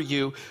down for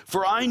you,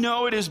 for I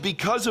know it is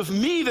because of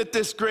me that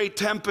this great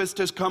tempest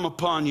has come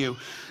upon you.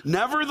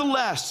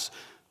 Nevertheless,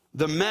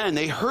 the men,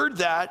 they heard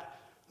that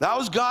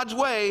was God's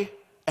way,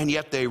 and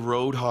yet they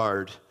rowed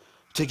hard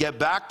to get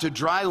back to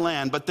dry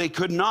land, but they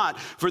could not,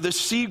 for the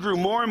sea grew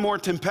more and more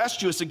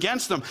tempestuous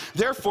against them.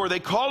 Therefore they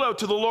called out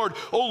to the Lord,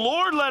 O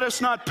Lord, let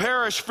us not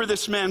perish for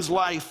this man's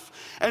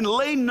life, and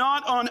lay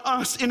not on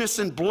us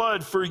innocent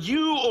blood, for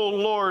you, O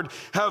Lord,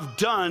 have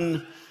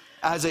done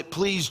as it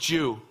pleased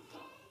you.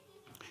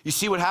 You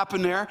see what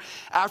happened there?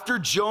 After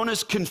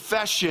Jonah's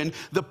confession,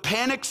 the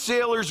panicked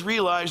sailors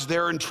realize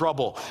they're in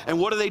trouble. And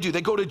what do?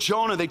 They go to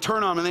Jonah, they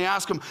turn on him, and they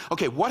ask him,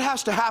 okay, what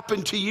has to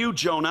happen to you,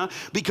 Jonah?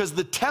 Because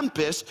the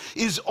tempest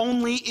is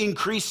only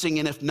increasing,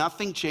 and if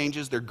nothing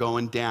changes, they're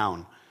going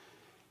down.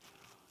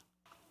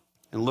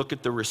 And look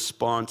at the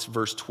response,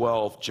 verse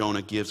 12,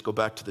 Jonah gives. Go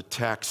back to the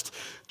text.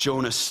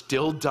 Jonah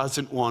still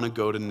doesn't want to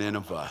go to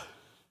Nineveh.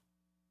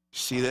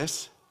 See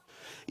this?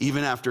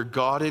 Even after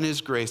God in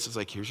his grace is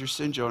like, here's your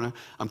sin, Jonah.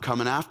 I'm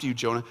coming after you,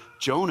 Jonah.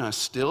 Jonah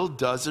still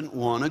doesn't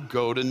want to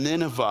go to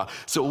Nineveh.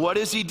 So what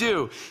does he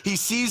do? He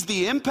sees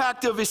the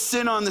impact of his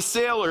sin on the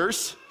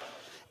sailors,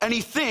 and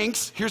he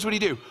thinks, here's what he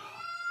do.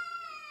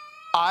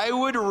 I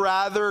would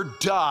rather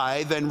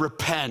die than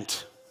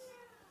repent.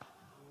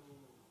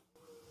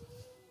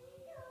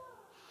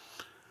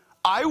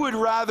 I would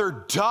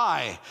rather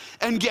die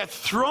and get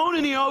thrown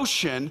in the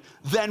ocean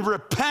than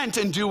repent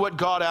and do what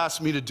God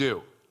asked me to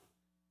do.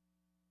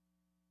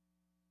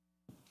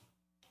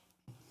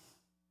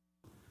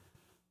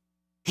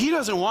 He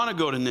doesn't want to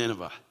go to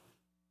Nineveh.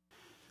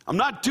 I'm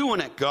not doing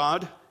it,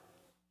 God.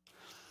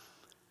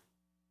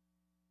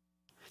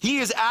 He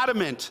is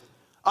adamant.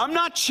 I'm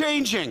not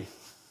changing.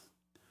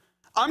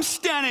 I'm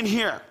standing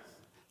here.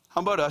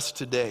 How about us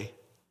today?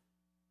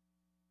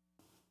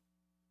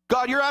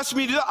 God, you're asking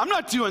me to do that. I'm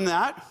not doing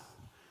that.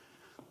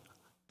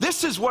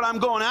 This is what I'm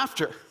going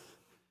after.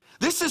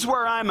 This is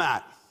where I'm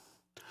at.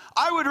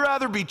 I would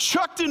rather be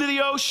chucked into the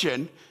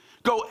ocean,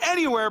 go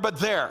anywhere but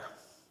there.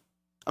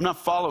 I'm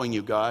not following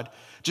you, God.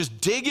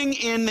 Just digging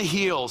in the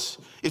heels.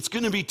 It's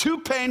going to be too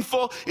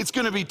painful. It's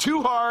going to be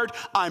too hard.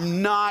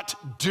 I'm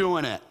not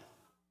doing it.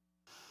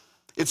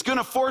 It's going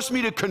to force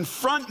me to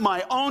confront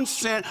my own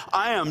sin.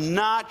 I am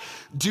not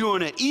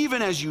doing it,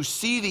 even as you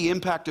see the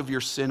impact of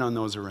your sin on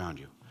those around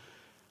you.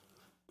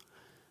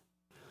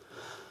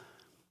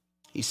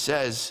 He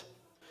says,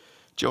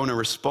 Jonah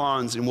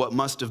responds in what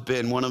must have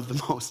been one of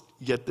the most,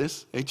 you get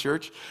this, hey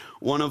church?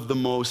 One of the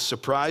most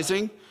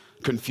surprising,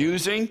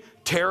 confusing,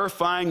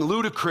 terrifying,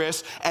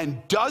 ludicrous,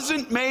 and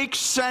doesn't make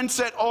sense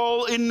at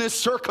all in this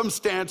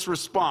circumstance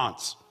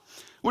response.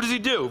 What does he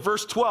do?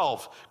 Verse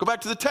 12. Go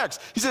back to the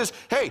text. He says,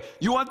 hey,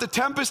 you want the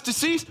tempest to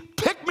cease?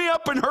 Pick me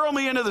up and hurl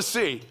me into the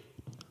sea.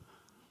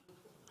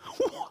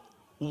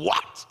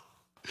 What?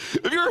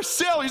 If you're a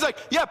sailor, he's like,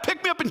 yeah,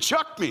 pick me up and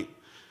chuck me.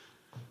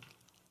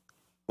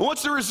 Well,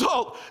 what's the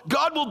result?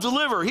 God will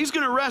deliver. He's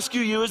going to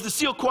rescue you as the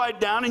sea will quiet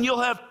down and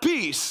you'll have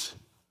peace.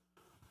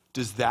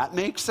 Does that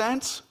make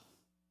sense?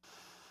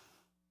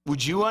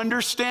 Would you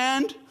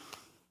understand?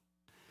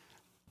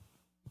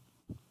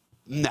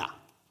 No.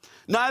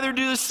 Neither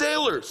do the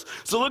sailors.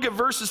 So look at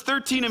verses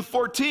 13 and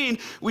 14.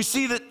 We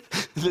see that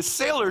the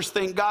sailors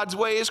think God's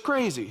way is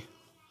crazy.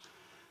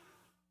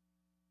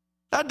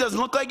 That doesn't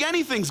look like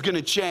anything's going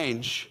to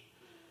change.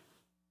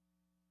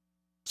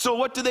 So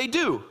what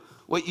do?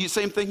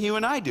 Same thing you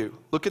and I do.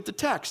 Look at the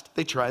text.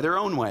 They try their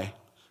own way.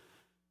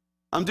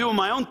 I'm doing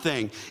my own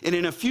thing. And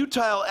in a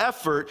futile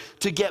effort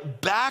to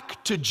get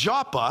back to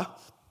Joppa,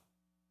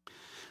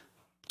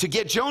 To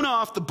get Jonah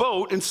off the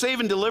boat and save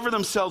and deliver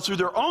themselves through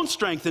their own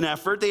strength and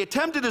effort, they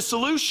attempted a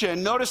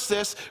solution. Notice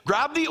this: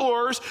 grab the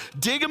oars,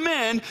 dig them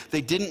in.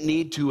 They didn't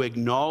need to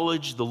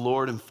acknowledge the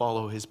Lord and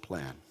follow his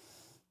plan.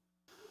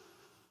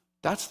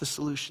 That's the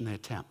solution they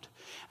attempt.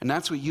 And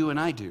that's what you and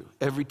I do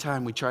every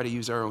time we try to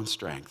use our own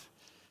strength.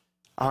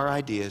 Our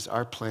ideas,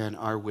 our plan,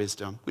 our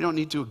wisdom. We don't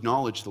need to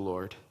acknowledge the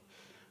Lord.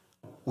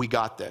 We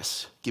got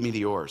this. Give me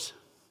the oars.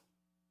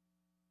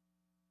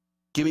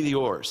 Give me the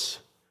oars.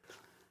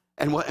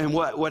 And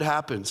what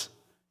happens?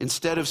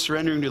 Instead of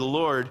surrendering to the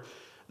Lord,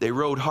 they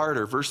rowed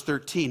harder. Verse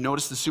 13,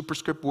 notice the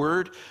superscript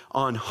word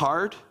on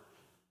hard.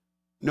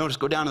 Notice,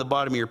 go down to the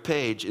bottom of your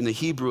page. In the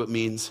Hebrew, it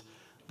means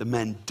the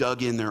men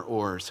dug in their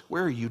oars.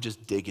 Where are you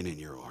just digging in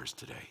your oars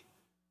today?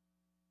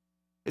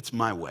 It's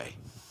my way.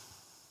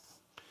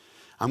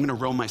 I'm going to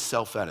row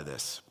myself out of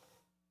this.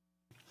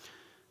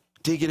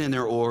 Digging in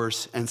their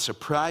oars, and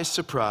surprise,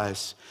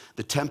 surprise,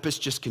 the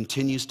tempest just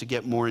continues to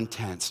get more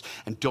intense.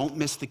 And don't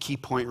miss the key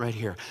point right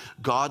here.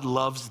 God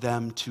loves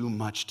them too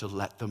much to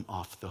let them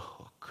off the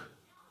hook.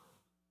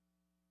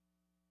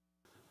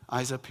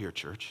 Eyes up here,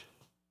 church.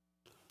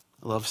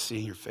 I love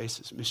seeing your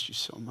faces. Missed you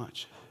so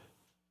much.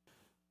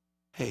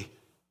 Hey,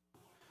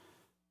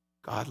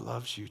 God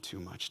loves you too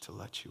much to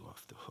let you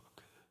off the hook.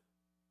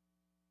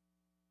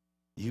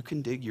 You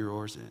can dig your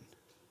oars in.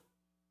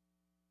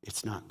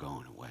 It's not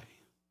going away.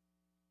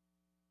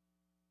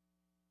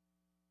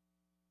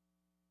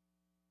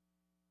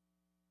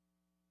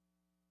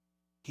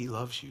 He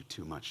loves you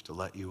too much to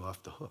let you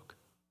off the hook.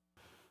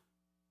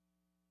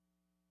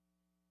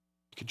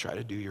 You can try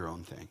to do your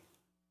own thing.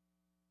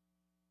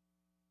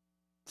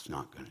 It's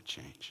not going to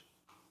change.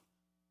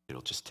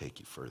 It'll just take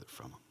you further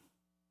from him.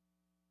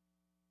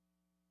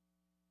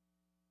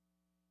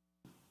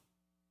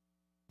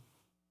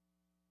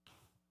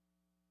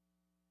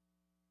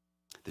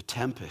 The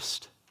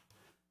tempest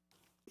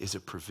is a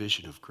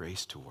provision of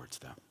grace towards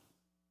them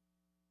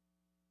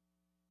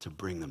to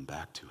bring them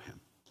back to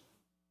him.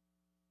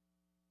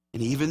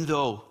 And even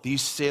though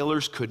these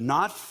sailors could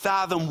not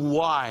fathom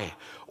why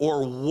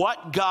or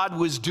what God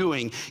was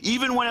doing,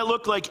 even when it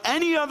looked like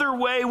any other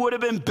way would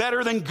have been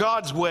better than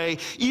God's way,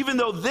 even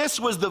though this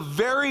was the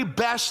very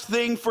best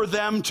thing for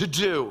them to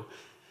do,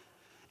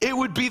 it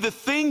would be the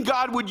thing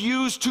God would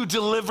use to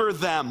deliver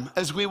them,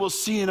 as we will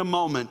see in a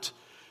moment.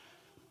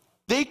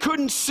 They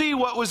couldn't see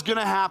what was going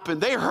to happen.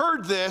 They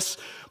heard this,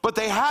 but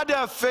they had to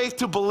have faith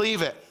to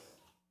believe it.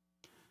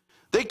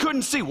 They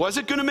couldn't see. Was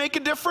it going to make a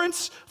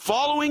difference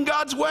following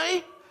God's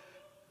way?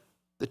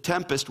 The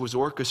tempest was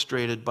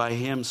orchestrated by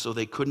him so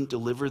they couldn't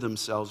deliver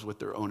themselves with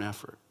their own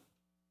effort.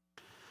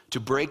 To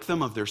break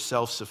them of their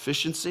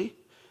self-sufficiency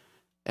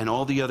and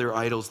all the other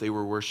idols they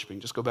were worshiping.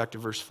 Just go back to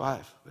verse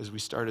 5 as we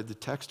started the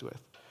text with.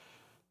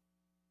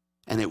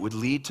 And it would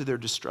lead to their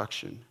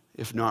destruction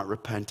if not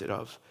repented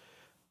of.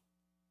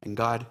 And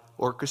God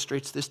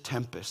orchestrates this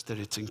tempest that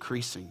it's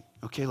increasing.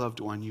 Okay, loved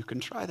one, you can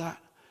try that.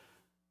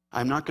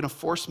 I'm not going to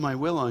force my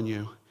will on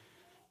you.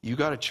 You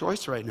got a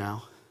choice right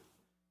now.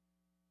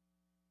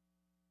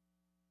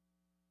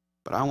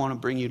 But I want to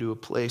bring you to a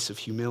place of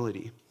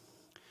humility,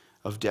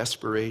 of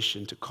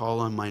desperation, to call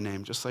on my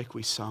name, just like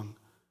we sung,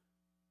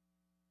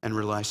 and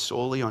rely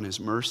solely on his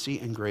mercy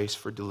and grace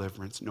for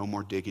deliverance. No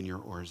more digging your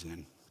oars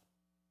in.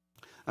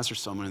 That's for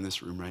someone in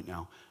this room right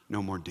now.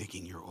 No more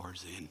digging your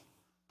oars in.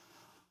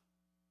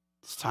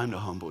 It's time to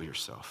humble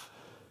yourself.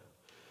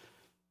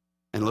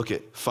 And look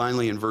at,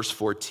 finally in verse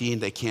 14,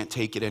 they can't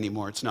take it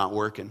anymore. It's not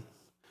working.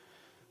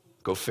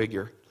 Go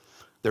figure.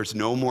 There's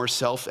no more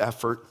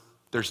self-effort.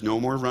 There's no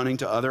more running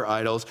to other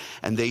idols.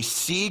 And they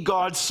see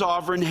God's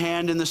sovereign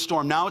hand in the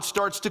storm. Now it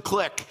starts to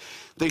click.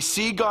 They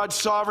see God's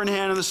sovereign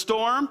hand in the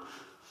storm.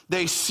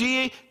 They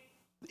see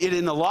it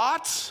in the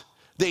lots.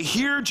 They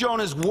hear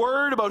Jonah's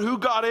word about who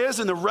God is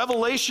and the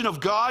revelation of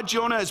God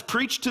Jonah has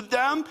preached to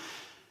them.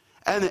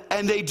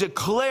 And they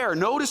declare,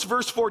 notice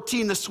verse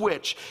 14, the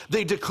switch.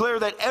 They declare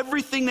that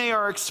everything they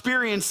are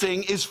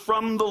experiencing is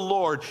from the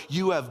Lord.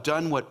 You have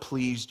done what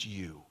pleased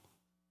you.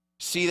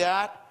 See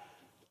that?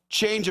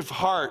 Change of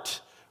heart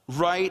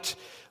right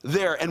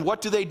there. And what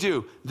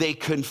do? They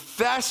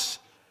confess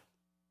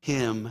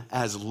him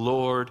as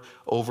Lord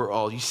over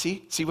all. You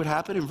see what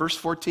happened in verse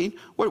 14?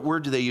 What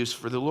word do they use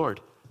for the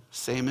Lord?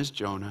 Same as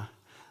Jonah,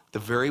 the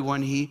very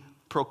one he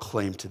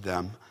proclaimed to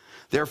them.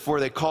 Therefore,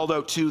 they called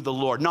out to the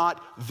Lord,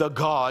 not the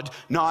God,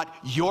 not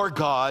your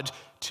God,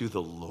 to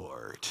the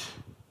Lord.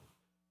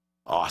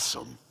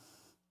 Awesome.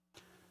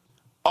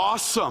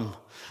 Awesome.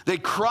 They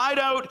cried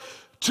out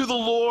to the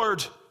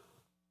Lord.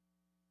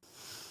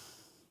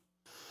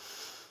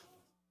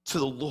 To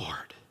the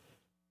Lord.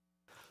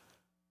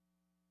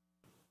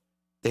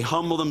 They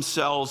humble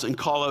themselves and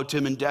call out to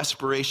him in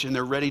desperation.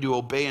 They're ready to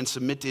obey and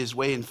submit to his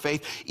way in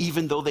faith,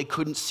 even though they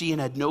couldn't see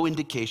and had no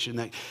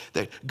indication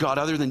that God,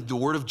 other than the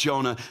word of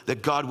Jonah,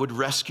 that God would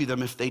rescue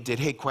them if they did.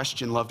 Hey,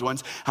 question, loved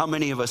ones. How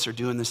many of us are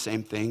doing the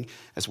same thing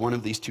as one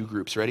of these two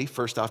groups? Ready?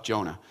 First off,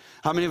 Jonah.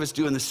 How many of us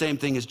doing the same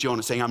thing as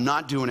Jonah, saying, I'm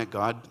not doing it,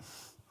 God.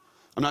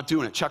 I'm not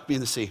doing it. Chuck me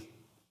in the sea.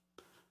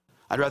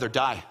 I'd rather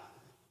die.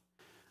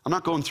 I'm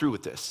not going through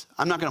with this.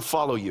 I'm not going to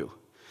follow you.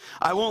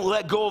 I won't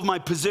let go of my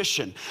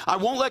position. I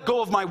won't let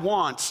go of my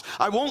wants.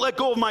 I won't let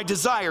go of my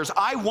desires.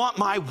 I want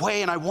my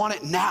way, and I want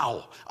it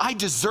now. I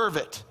deserve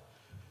it.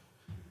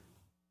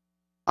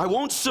 I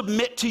won't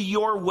submit to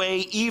your way,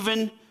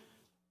 even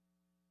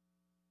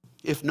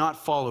if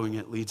not following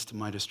it leads to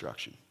my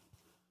destruction.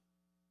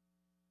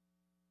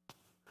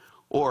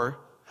 Or,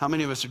 how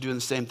many of us are doing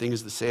the same thing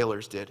as the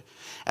sailors did?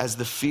 As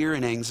the fear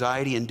and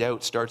anxiety and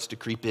doubt starts to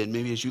creep in,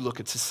 maybe as you look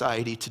at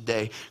society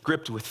today,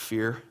 gripped with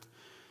fear,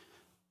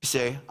 you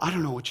say, I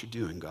don't know what you're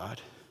doing, God.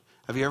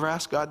 Have you ever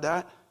asked God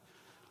that?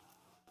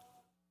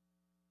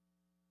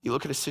 You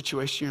look at a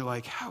situation, you're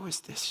like, how is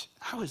this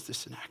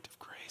an act of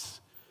grace?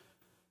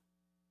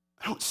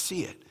 I don't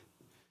see it.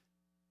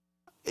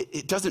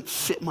 It doesn't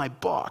fit my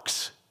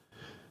box,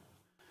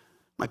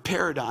 my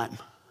paradigm.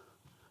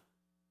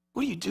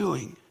 What are you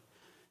doing?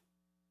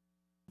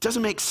 It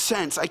doesn't make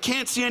sense. I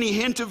can't see any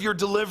hint of your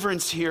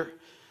deliverance here.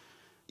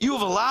 You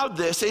have allowed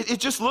this. It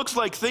just looks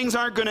like things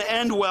aren't going to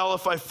end well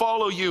if I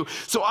follow you.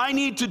 So I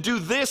need to do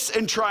this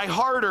and try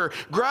harder,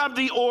 grab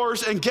the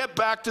oars and get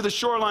back to the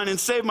shoreline and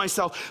save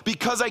myself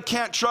because I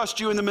can't trust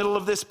you in the middle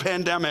of this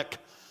pandemic.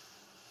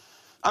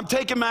 I'm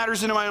taking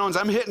matters into my own hands.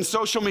 I'm hitting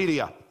social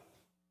media.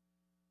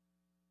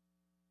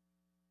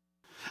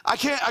 I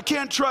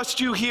can't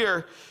trust you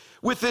here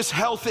with this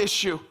health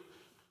issue.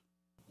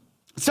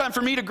 It's time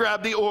for me to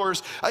grab the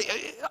oars.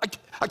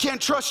 I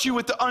can't trust you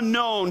with the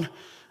unknown,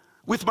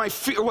 with my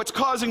fear, what's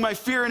causing my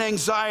fear and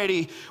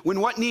anxiety, when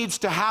what needs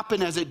to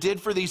happen, as it did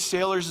for these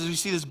sailors, as we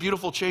see this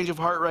beautiful change of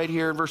heart right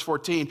here in verse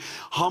 14,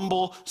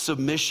 humble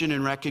submission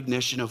and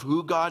recognition of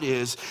who God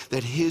is,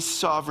 that He is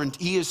sovereign,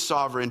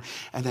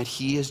 and that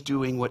He is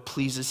doing what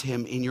pleases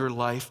Him in your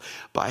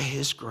life by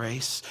His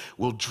grace,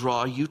 will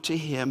draw you to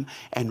Him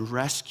and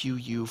rescue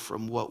you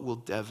from what will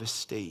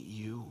devastate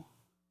you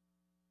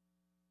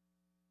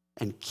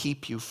and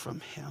keep you from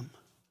Him.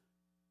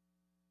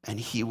 And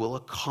He will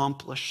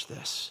accomplish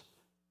this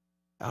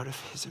out of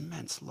His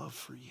immense love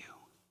for you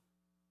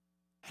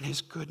and His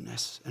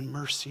goodness and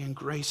mercy and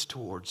grace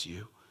towards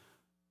you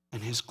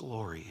and His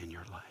glory in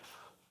your life.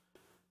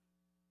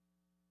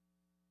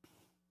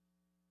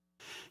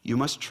 You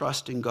must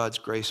trust in God's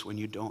grace when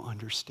you don't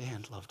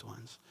understand, loved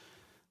ones.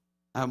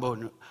 I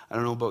don't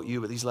know about you,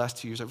 but these last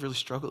 2 years, I've really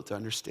struggled to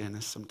understand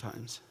this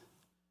sometimes.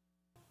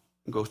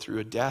 Go through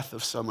a death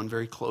of someone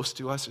very close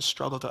to us, and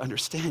struggle to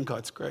understand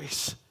God's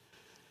grace.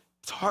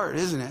 It's hard,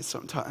 isn't it,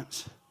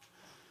 sometimes?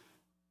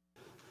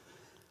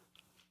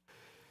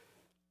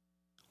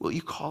 Will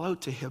you call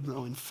out to Him,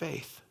 though, in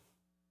faith?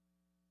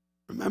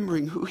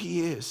 Remembering who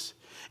He is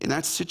in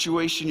that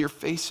situation you're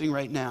facing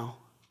right now.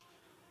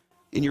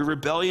 In your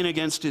rebellion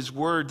against His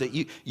word, that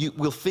you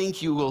will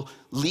think you will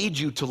lead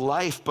you to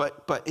life,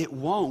 but it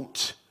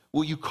won't.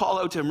 Will you call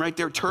out to Him right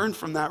there? Turn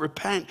from that,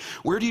 repent.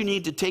 Where do you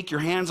need to take your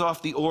hands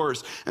off the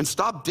oars and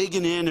stop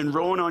digging in and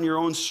rowing on your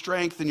own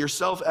strength and your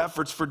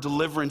self-efforts for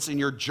deliverance in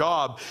your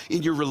job,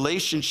 in your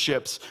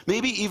relationships?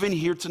 Maybe even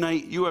here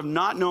tonight, you have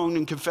not known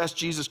and confessed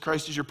Jesus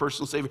Christ as your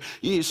personal Savior.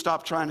 You need to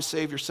stop trying to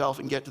save yourself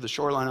and get to the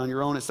shoreline on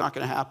your own. It's not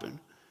going to happen.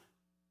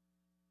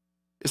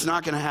 It's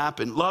not going to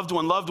happen. Loved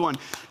one,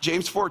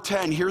 James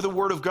 4:10, hear the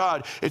word of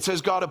God. It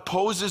says God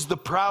opposes the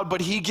proud, but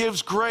He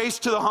gives grace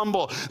to the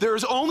humble. There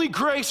is only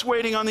grace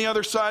waiting on the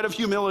other side of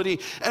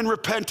humility and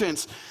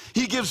repentance.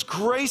 He gives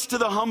grace to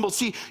the humble.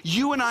 See,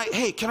 you and I,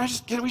 hey, can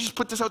we just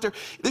put this out there?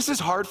 This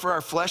is hard for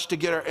our flesh to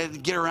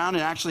get around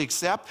and actually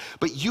accept,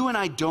 but you and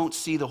I don't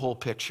see the whole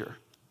picture.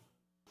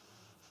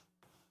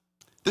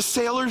 The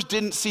sailors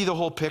didn't see the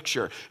whole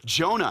picture.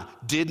 Jonah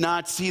did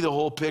not see the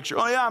whole picture.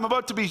 Oh yeah, I'm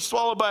about to be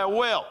swallowed by a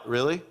whale.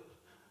 Really?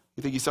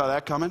 You think he saw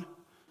that coming?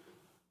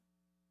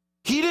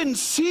 He didn't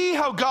see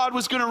how God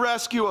was going to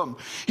rescue him.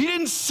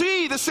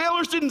 The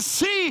sailors didn't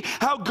see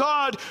how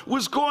God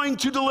was going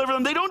to deliver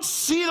them. They don't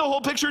see the whole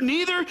picture,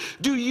 neither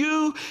do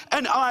you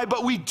and I.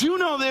 But we do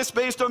know this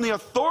based on the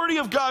authority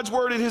of God's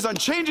word and His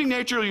unchanging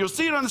nature. You'll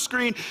see it on the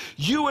screen.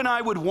 You and I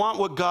would want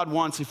what God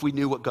wants if we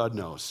knew what God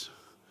knows.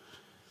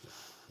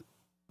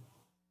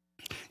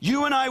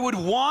 You and I would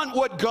want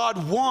what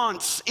God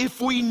wants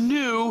if we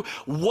knew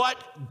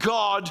what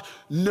God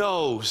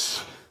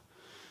knows.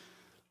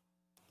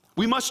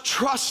 We must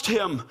trust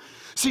Him.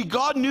 See,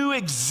 God knew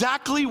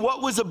exactly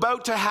what was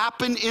about to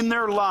happen in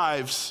their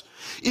lives,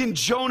 in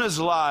Jonah's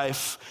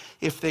life,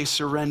 if they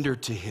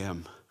surrendered to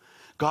Him.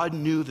 God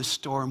knew the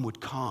storm would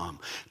come.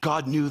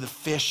 God knew the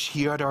fish,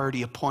 He had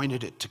already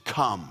appointed it to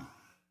come.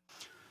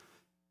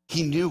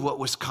 He knew what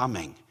was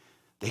coming.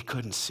 They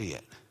couldn't see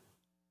it.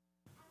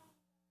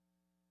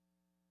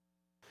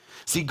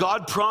 See,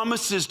 God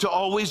promises to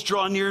always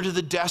draw near to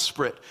the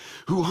desperate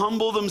who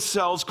humble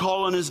themselves,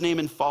 call on His name,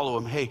 and follow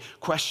Him. Hey,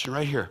 question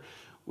right here.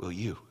 Will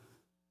you?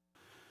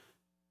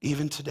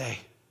 Even today,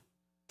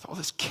 with all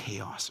this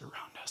chaos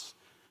around us,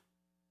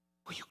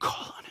 will you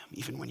call on Him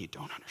even when you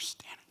don't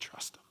understand and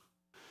trust Him?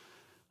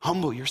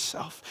 Humble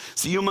yourself.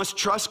 See, you must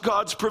trust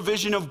God's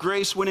provision of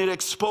grace when it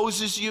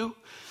exposes you,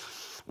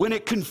 when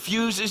it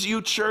confuses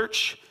you,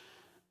 church.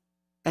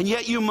 And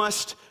yet you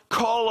must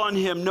Call on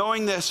him,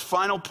 knowing this.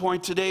 Final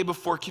point today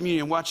before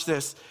communion. Watch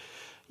this.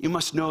 You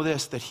must know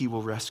this, that he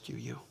will rescue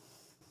you.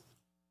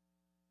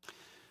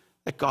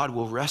 That God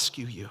will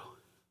rescue you.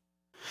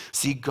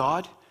 See,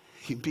 God,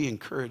 be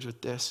encouraged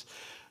with this.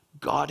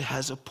 God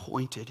has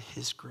appointed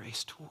his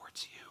grace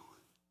towards you.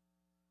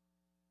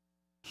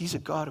 He's a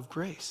God of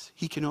grace.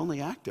 He can only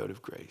act out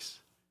of grace.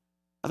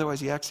 Otherwise,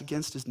 he acts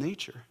against his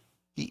nature.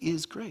 He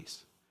is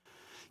grace.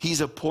 He's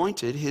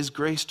appointed his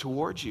grace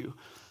towards you.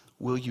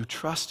 Will you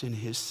trust in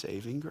his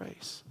saving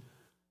grace?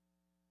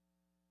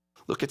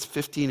 Look at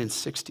 15 and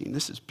 16.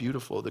 This is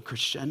beautiful, the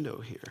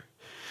crescendo here.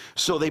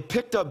 So they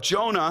picked up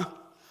Jonah,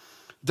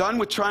 done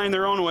with trying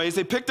their own ways.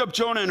 They picked up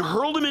Jonah and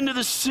hurled him into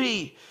the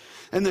sea.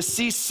 And the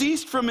sea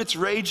ceased from its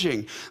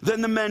raging.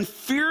 Then the men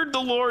feared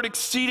the Lord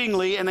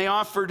exceedingly, and they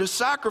offered a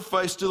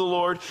sacrifice to the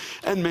Lord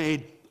and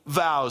made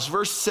vows.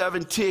 Verse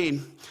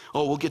 17.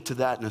 Oh, we'll get to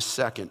that in a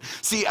second.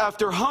 See,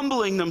 after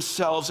humbling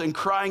themselves and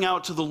crying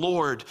out to the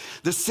Lord,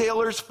 the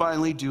sailors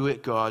finally do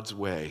it God's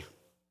way.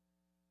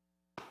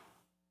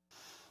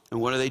 And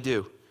what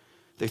do?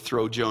 They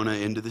throw Jonah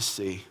into the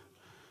sea.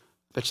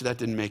 Bet you that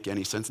didn't make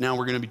any sense. Now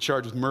we're going to be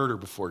charged with murder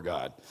before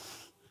God.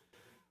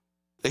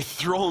 They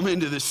throw him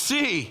into the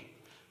sea.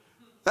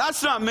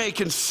 That's not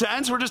making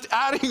sense. We're just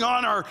adding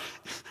on our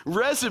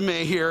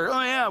resume here.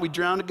 Oh yeah, we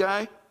drowned a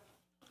guy.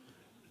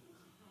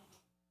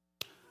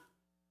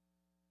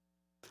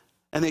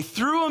 And they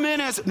threw him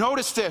in as,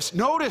 notice this,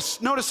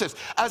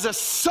 as a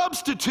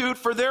substitute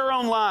for their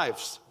own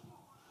lives.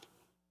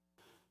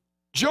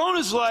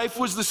 Jonah's life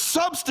was the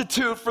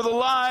substitute for the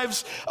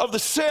lives of the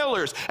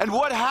sailors. And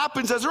what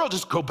happens as a result?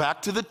 Just go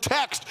back to the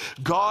text.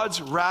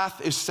 God's wrath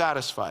is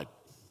satisfied.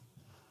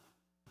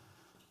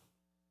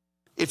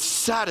 It's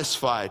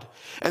satisfied,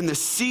 and the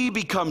sea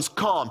becomes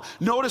calm.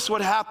 Notice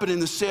what happened in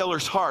the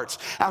sailors' hearts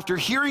after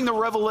hearing the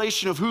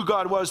revelation of who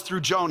God was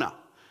through Jonah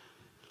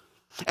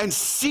and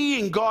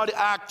seeing God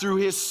act through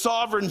his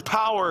sovereign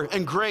power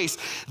and grace.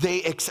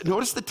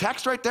 Notice the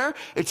text right there?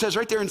 It says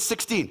right there in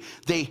 16,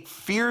 they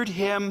feared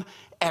him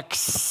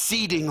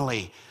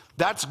exceedingly.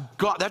 That's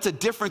a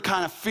different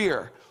kind of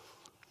fear.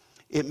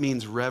 It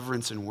means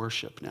reverence and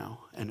worship now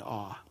and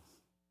awe.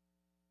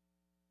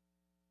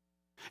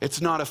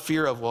 It's not a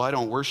fear of, well, I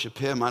don't worship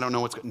him. I don't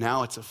know what's going on.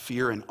 Now it's a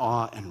fear and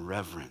awe and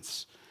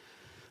reverence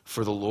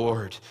for the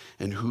Lord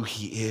and who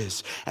he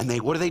is. And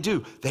what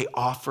do? They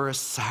offer a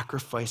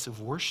sacrifice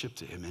of worship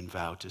to him and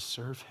vow to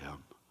serve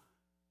him.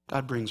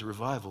 God brings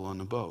revival on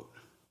the boat.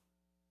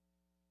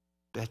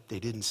 Bet they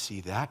didn't see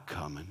that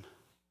coming.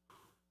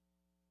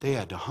 They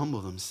had to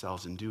humble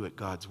themselves and do it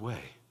God's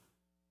way.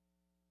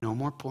 No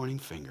more pointing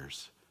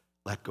fingers.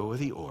 Let go of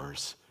the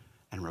oars,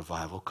 and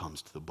revival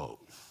comes to the boat.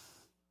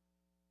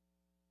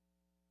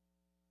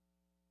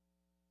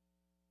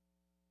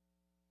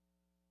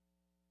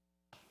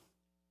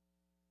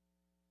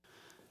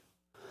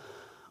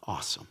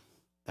 Awesome.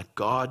 That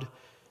God,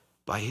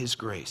 by his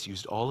grace,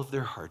 used all of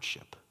their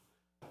hardship.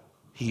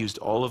 He used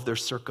all of their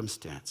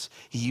circumstance.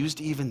 He used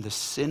even the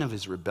sin of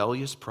his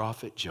rebellious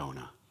prophet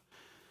Jonah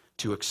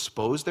to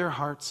expose their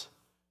hearts,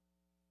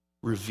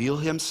 reveal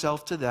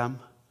himself to them,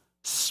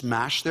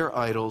 smash their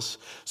idols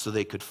so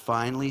they could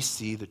finally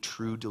see the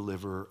true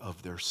deliverer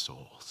of their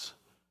souls.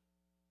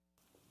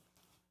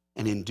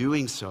 And in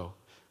doing so,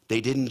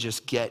 they didn't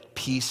just get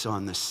peace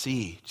on the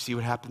sea. See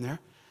what happened there?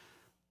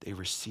 They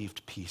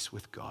received peace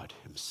with God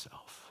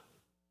himself.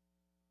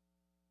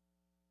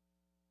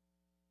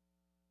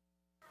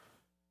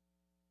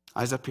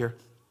 Eyes up here.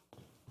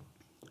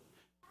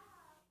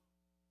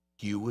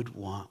 You would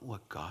want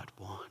what God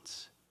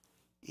wants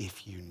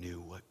if you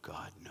knew what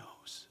God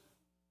knows.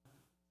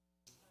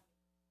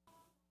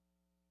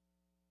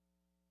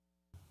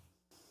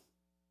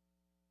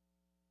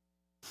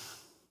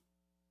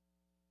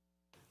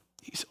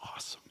 He's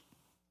awesome.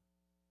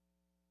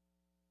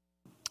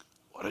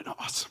 What an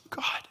awesome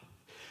God.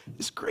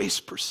 His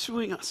grace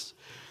pursuing us.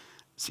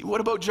 See,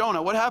 what about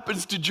Jonah? What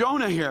happens to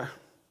Jonah here?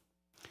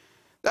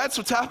 That's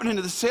what's happening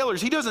to the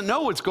sailors. He doesn't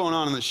know what's going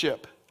on in the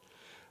ship.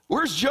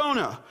 Where's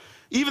Jonah?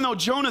 Even though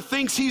Jonah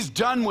thinks he's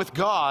done with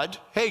God,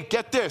 hey,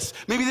 get this.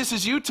 Maybe this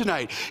is you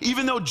tonight.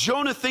 Even though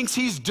Jonah thinks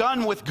he's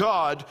done with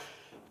God,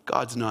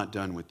 God's not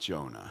done with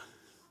Jonah.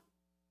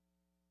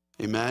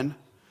 Amen?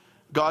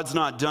 God's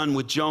not done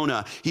with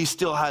Jonah. He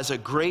still has a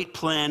great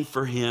plan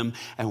for him.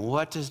 And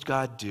what does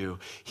God do?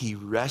 He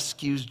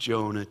rescues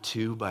Jonah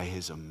too by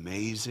his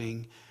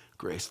amazing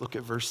grace. Look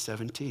at verse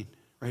 17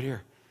 right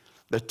here.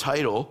 The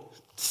title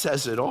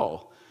says it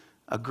all.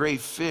 A great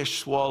fish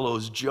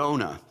swallows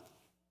Jonah.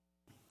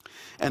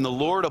 And the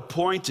Lord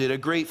appointed a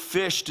great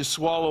fish to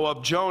swallow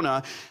up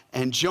Jonah.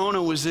 And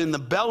Jonah was in the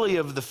belly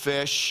of the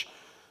fish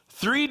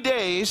 3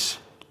 days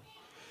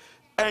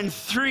and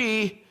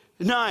 3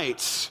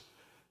 nights.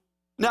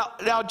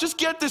 Now, just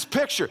get this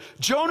picture.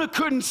 Jonah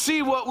couldn't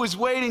see what was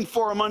waiting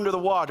for him under the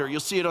water. You'll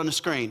see it on the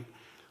screen.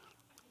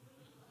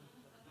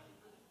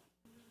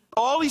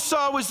 All he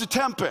saw was the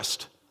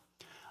tempest.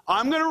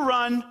 I'm going to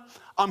run.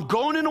 I'm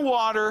going in the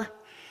water.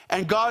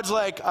 And God's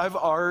like, I've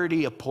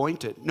already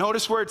appointed.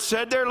 Notice where it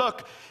said there,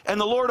 look, and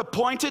the Lord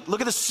appointed.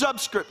 Look at the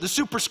subscript, the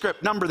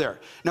superscript number there.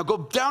 Now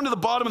go down to the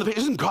bottom of the page.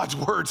 Isn't God's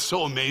word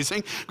so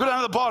amazing? Go down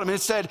to the bottom, and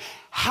it said,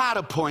 had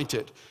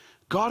appointed.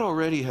 God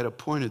already had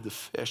appointed the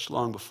fish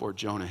long before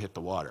Jonah hit the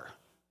water.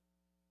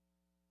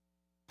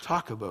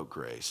 Talk about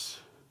grace.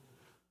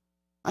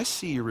 I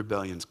see your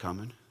rebellion's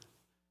coming,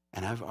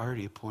 and I've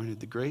already appointed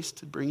the grace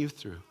to bring you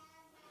through.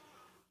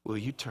 Will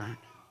you turn?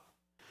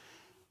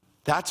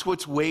 That's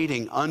what's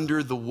waiting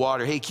under the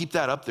water. Hey, keep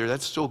that up there.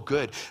 That's so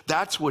good.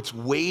 That's what's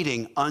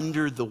waiting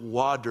under the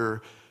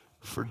water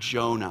for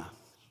Jonah.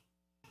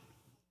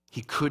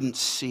 He couldn't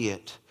see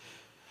it.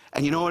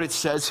 And you know what it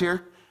says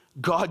here?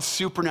 God's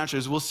supernatural,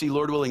 as we'll see,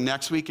 Lord willing,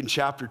 next week in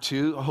chapter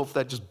 2. I hope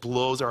that just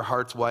blows our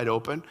hearts wide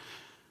open.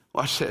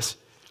 Watch this.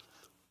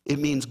 It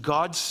means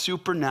God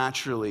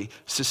supernaturally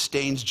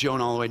sustains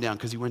Jonah all the way down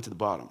because he went to the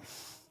bottom.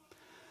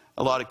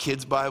 A lot of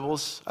kids'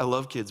 Bibles, I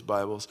love kids'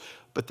 Bibles,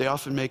 but they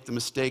often make the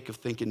mistake of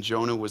thinking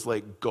Jonah was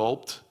like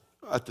gulped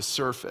at the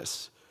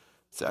surface.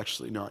 It's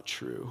actually not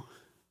true.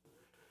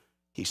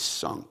 He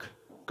sunk.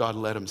 God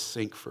let him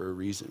sink for a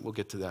reason. We'll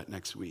get to that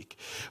next week.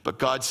 But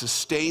God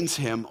sustains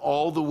him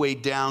all the way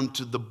down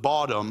to the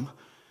bottom,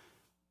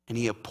 and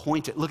he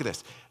appointed, look at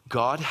this.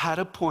 God had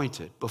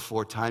appointed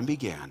before time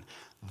began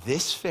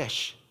this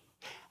fish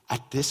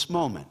at this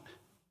moment,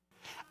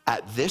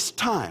 at this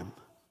time,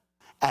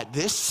 at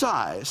this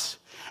size,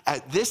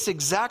 at this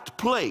exact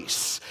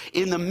place,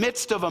 in the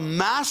midst of a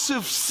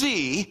massive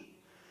sea,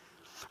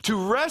 to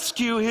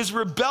rescue his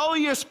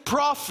rebellious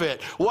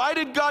prophet. Why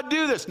did God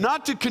do this?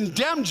 Not to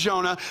condemn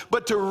Jonah,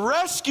 but to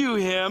rescue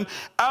him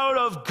out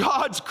of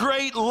God's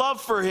great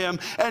love for him.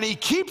 And he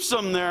keeps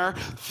him there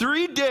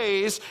 3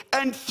 days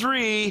and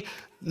 3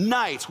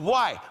 nights.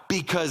 Why?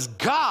 Because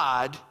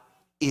God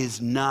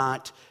is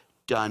not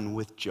done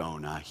with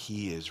Jonah.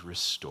 He is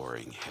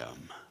restoring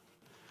him.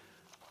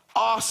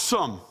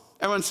 Awesome.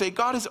 Everyone say,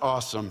 God is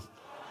awesome.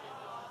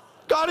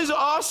 God is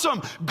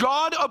awesome.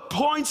 God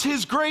appoints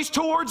his grace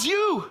towards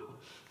you.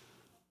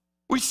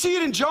 We see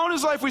it in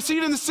Jonah's life. We see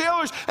it in the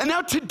sailors. And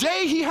now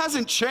today he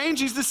hasn't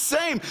changed. He's the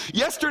same.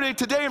 Yesterday,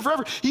 today, and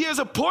forever. He has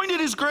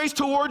appointed his grace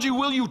towards you.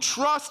 Will you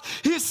trust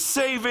his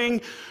saving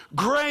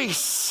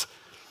grace?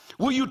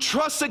 Will you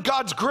trust that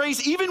God's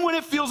grace, even when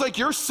it feels like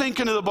you're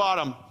sinking to the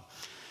bottom?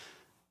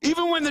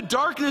 Even when the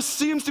darkness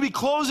seems to be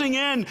closing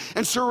in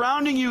and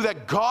surrounding you,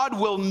 that God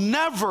will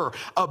never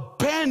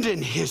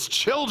abandon his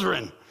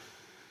children.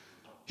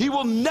 He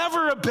will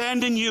never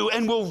abandon you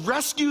and will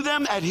rescue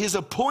them at his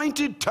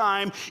appointed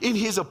time, in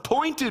his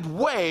appointed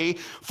way,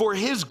 for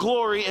his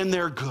glory and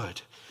their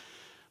good.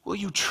 Will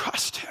you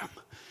trust him?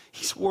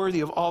 He's worthy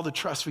of all the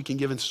trust we can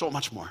give and so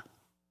much more.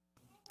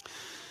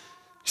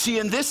 See,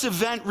 and this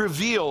event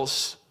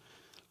reveals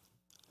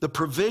the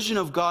provision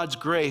of God's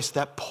grace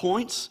that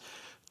points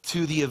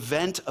to the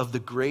event of the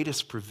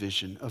greatest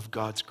provision of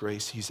God's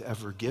grace he's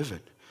ever given.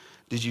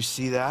 Did you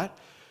see that?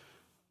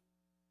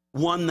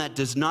 One that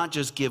does not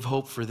just give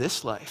hope for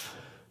this life,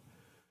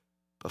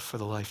 but for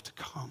the life to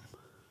come.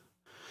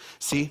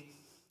 See,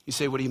 you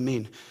say, what do you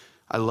mean?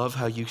 I love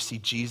how you see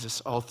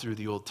Jesus all through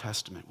the Old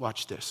Testament.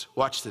 Watch this.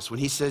 Watch this. When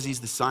he says he's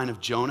the sign of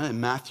Jonah in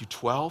Matthew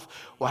 12,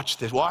 watch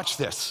this. Watch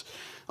this.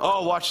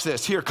 Oh, watch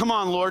this. Here, come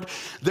on, Lord.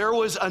 There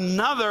was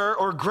another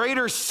or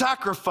greater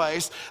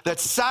sacrifice that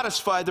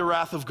satisfied the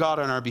wrath of God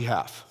on our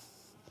behalf.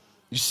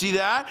 You see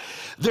that?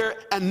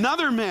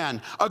 Another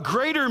man, a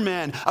greater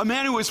man, a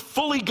man who is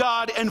fully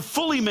God and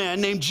fully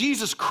man, named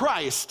Jesus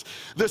Christ,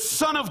 the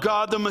Son of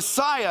God, the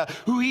Messiah,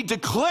 who he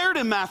declared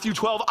in Matthew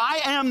 12,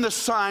 I am the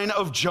sign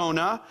of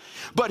Jonah,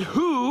 but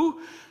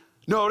who,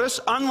 notice,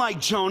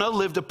 unlike Jonah,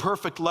 lived a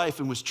perfect life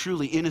and was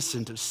truly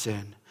innocent of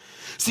sin.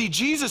 See,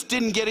 Jesus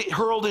didn't get it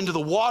hurled into the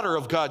water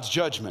of God's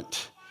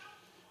judgment.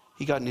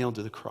 He got nailed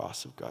to the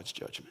cross of God's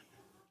judgment.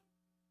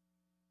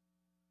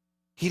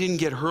 He didn't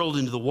get hurled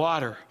into the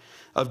water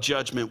of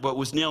judgment, but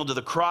was nailed to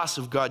the cross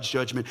of God's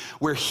judgment,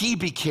 where he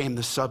became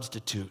the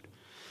substitute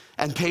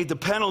and paid the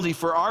penalty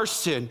for our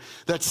sin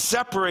that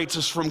separates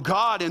us from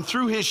God. And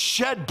through his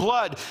shed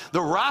blood,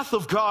 the wrath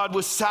of God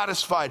was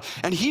satisfied.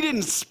 And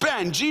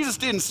Jesus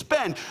didn't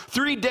spend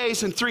 3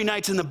 days and 3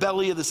 nights in the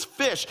belly of this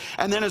fish.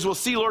 And then, as we'll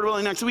see, Lord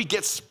willing, next week,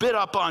 get spit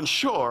up on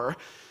shore.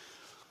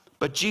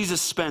 But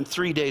Jesus spent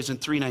 3 days and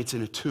 3 nights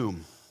in a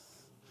tomb.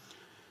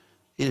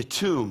 In a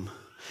tomb,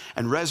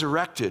 and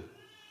resurrected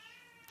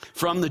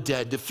from the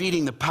dead,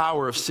 defeating the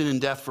power of sin and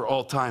death for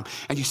all time.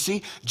 And you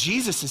see,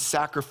 Jesus'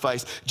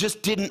 sacrifice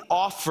just didn't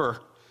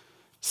offer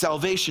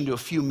salvation to a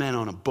few men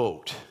on a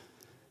boat,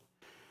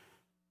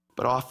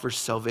 but offers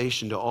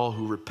salvation to all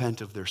who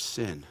repent of their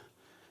sin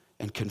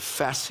and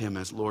confess him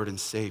as Lord and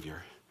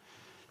Savior.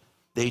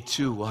 They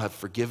too will have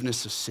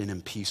forgiveness of sin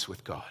and peace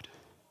with God,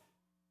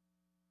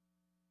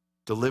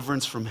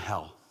 deliverance from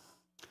hell,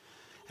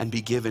 and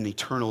be given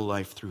eternal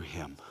life through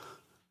him.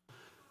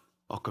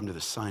 Welcome to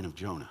the sign of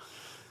Jonah.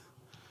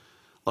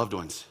 Loved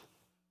ones,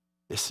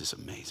 this is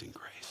amazing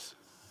grace.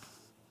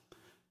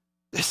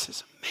 This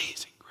is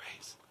amazing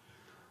grace.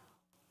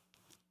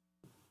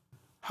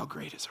 How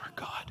great is our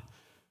God?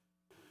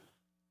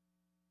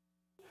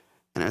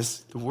 And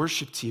as the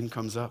worship team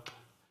comes up,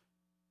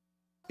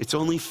 it's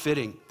only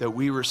fitting that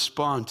we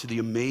respond to the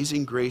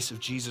amazing grace of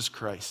Jesus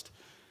Christ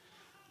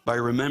by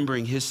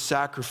remembering his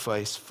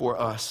sacrifice for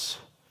us.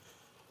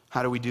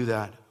 How do we do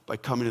that? By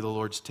coming to the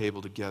Lord's table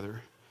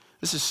together.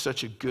 This is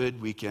such a good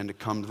weekend to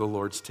come to the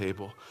Lord's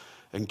table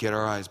and get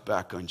our eyes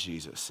back on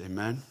Jesus.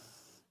 Amen?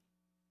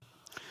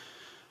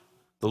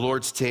 The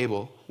Lord's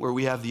table, where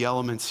we have the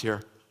elements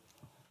here.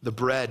 The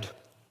bread,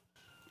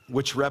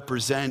 which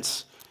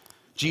represents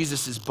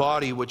Jesus'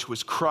 body, which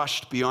was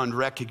crushed beyond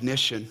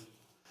recognition.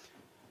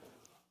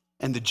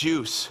 And the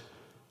juice,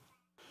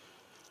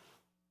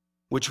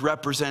 which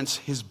represents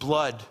his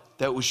blood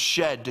that was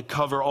shed to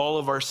cover all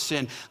of our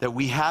sin that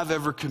we have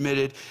ever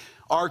committed,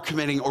 are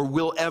committing, or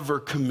will ever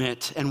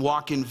commit, and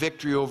walk in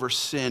victory over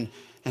sin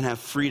and have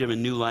freedom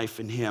and new life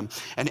in him.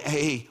 And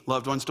hey,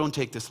 loved ones, don't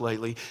take this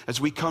lightly.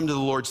 As we come to the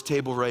Lord's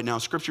table right now,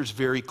 Scripture is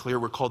very clear.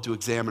 We're called to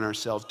examine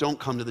ourselves. Don't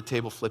come to the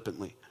table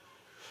flippantly.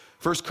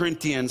 1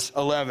 Corinthians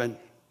 11,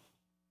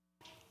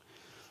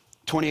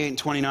 28 and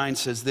 29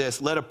 says this,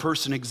 "Let a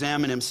person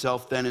examine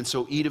himself then, and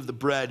so eat of the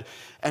bread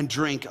and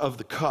drink of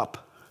the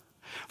cup.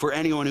 For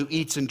anyone who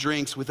eats and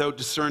drinks without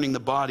discerning the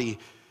body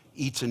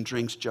eats and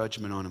drinks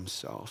judgment on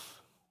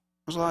himself."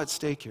 There's a lot at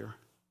stake here.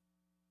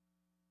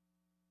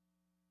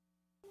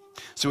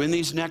 So in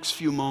these next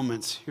few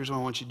moments, here's what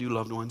I want you to do,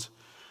 loved ones.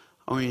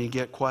 I want you to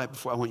get quiet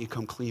before I want you to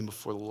come clean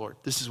before the Lord.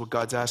 This is what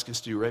God's asking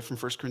us to do, right from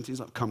 1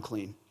 Corinthians. Come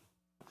clean.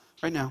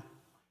 Right now.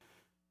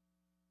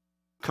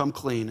 Come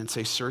clean and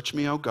say, "Search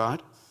me, O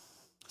God,"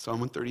 Psalm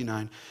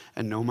 139,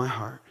 "and know my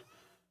heart.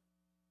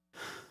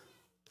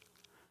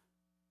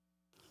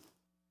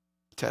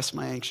 Test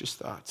my anxious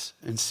thoughts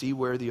and see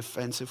where the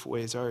offensive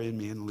ways are in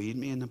me and lead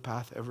me in the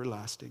path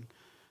everlasting."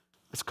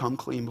 Let's come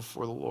clean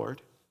before the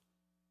Lord.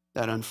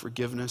 That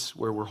unforgiveness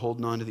where we're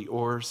holding on to the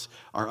oars,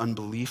 our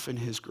unbelief in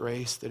his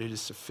grace, that it is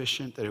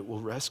sufficient, that it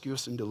will rescue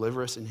us and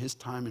deliver us in his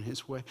time and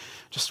his way.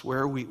 Just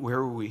where are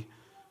we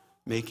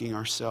making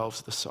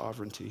ourselves the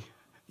sovereignty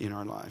in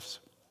our lives?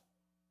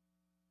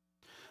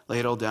 Lay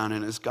it all down,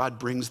 and as God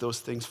brings those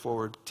things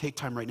forward, take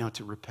time right now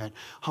to repent.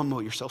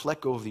 Humble yourself,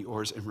 let go of the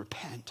oars and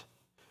repent.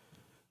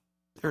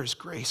 There is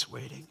grace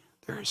waiting.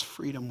 There is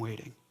freedom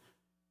waiting.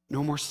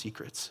 No more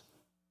secrets.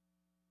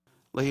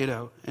 Lay it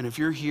out. And if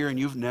you're here and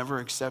you've never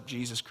accepted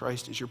Jesus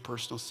Christ as your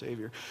personal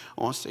Savior,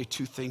 I want to say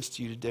two things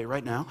to you today.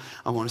 Right now,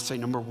 I want to say,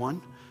 number one,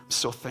 I'm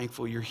so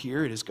thankful you're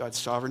here. It is God's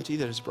sovereignty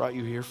that has brought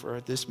you here for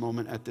at this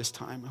moment, at this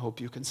time. I hope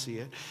you can see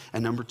it.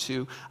 And number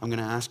two, I'm going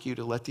to ask you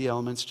to let the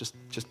elements,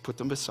 just put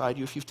them beside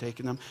you if you've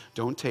taken them.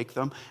 Don't take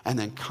them. And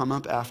then come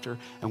up after,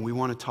 and we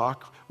want to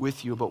talk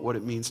with you about what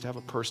it means to have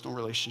a personal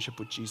relationship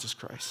with Jesus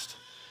Christ.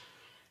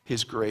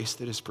 His grace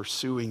that is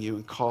pursuing you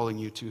and calling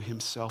you to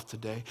himself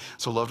today.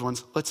 So loved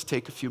ones, let's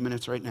take a few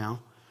minutes right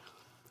now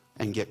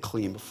and get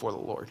clean before the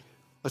Lord.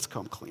 Let's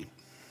come clean.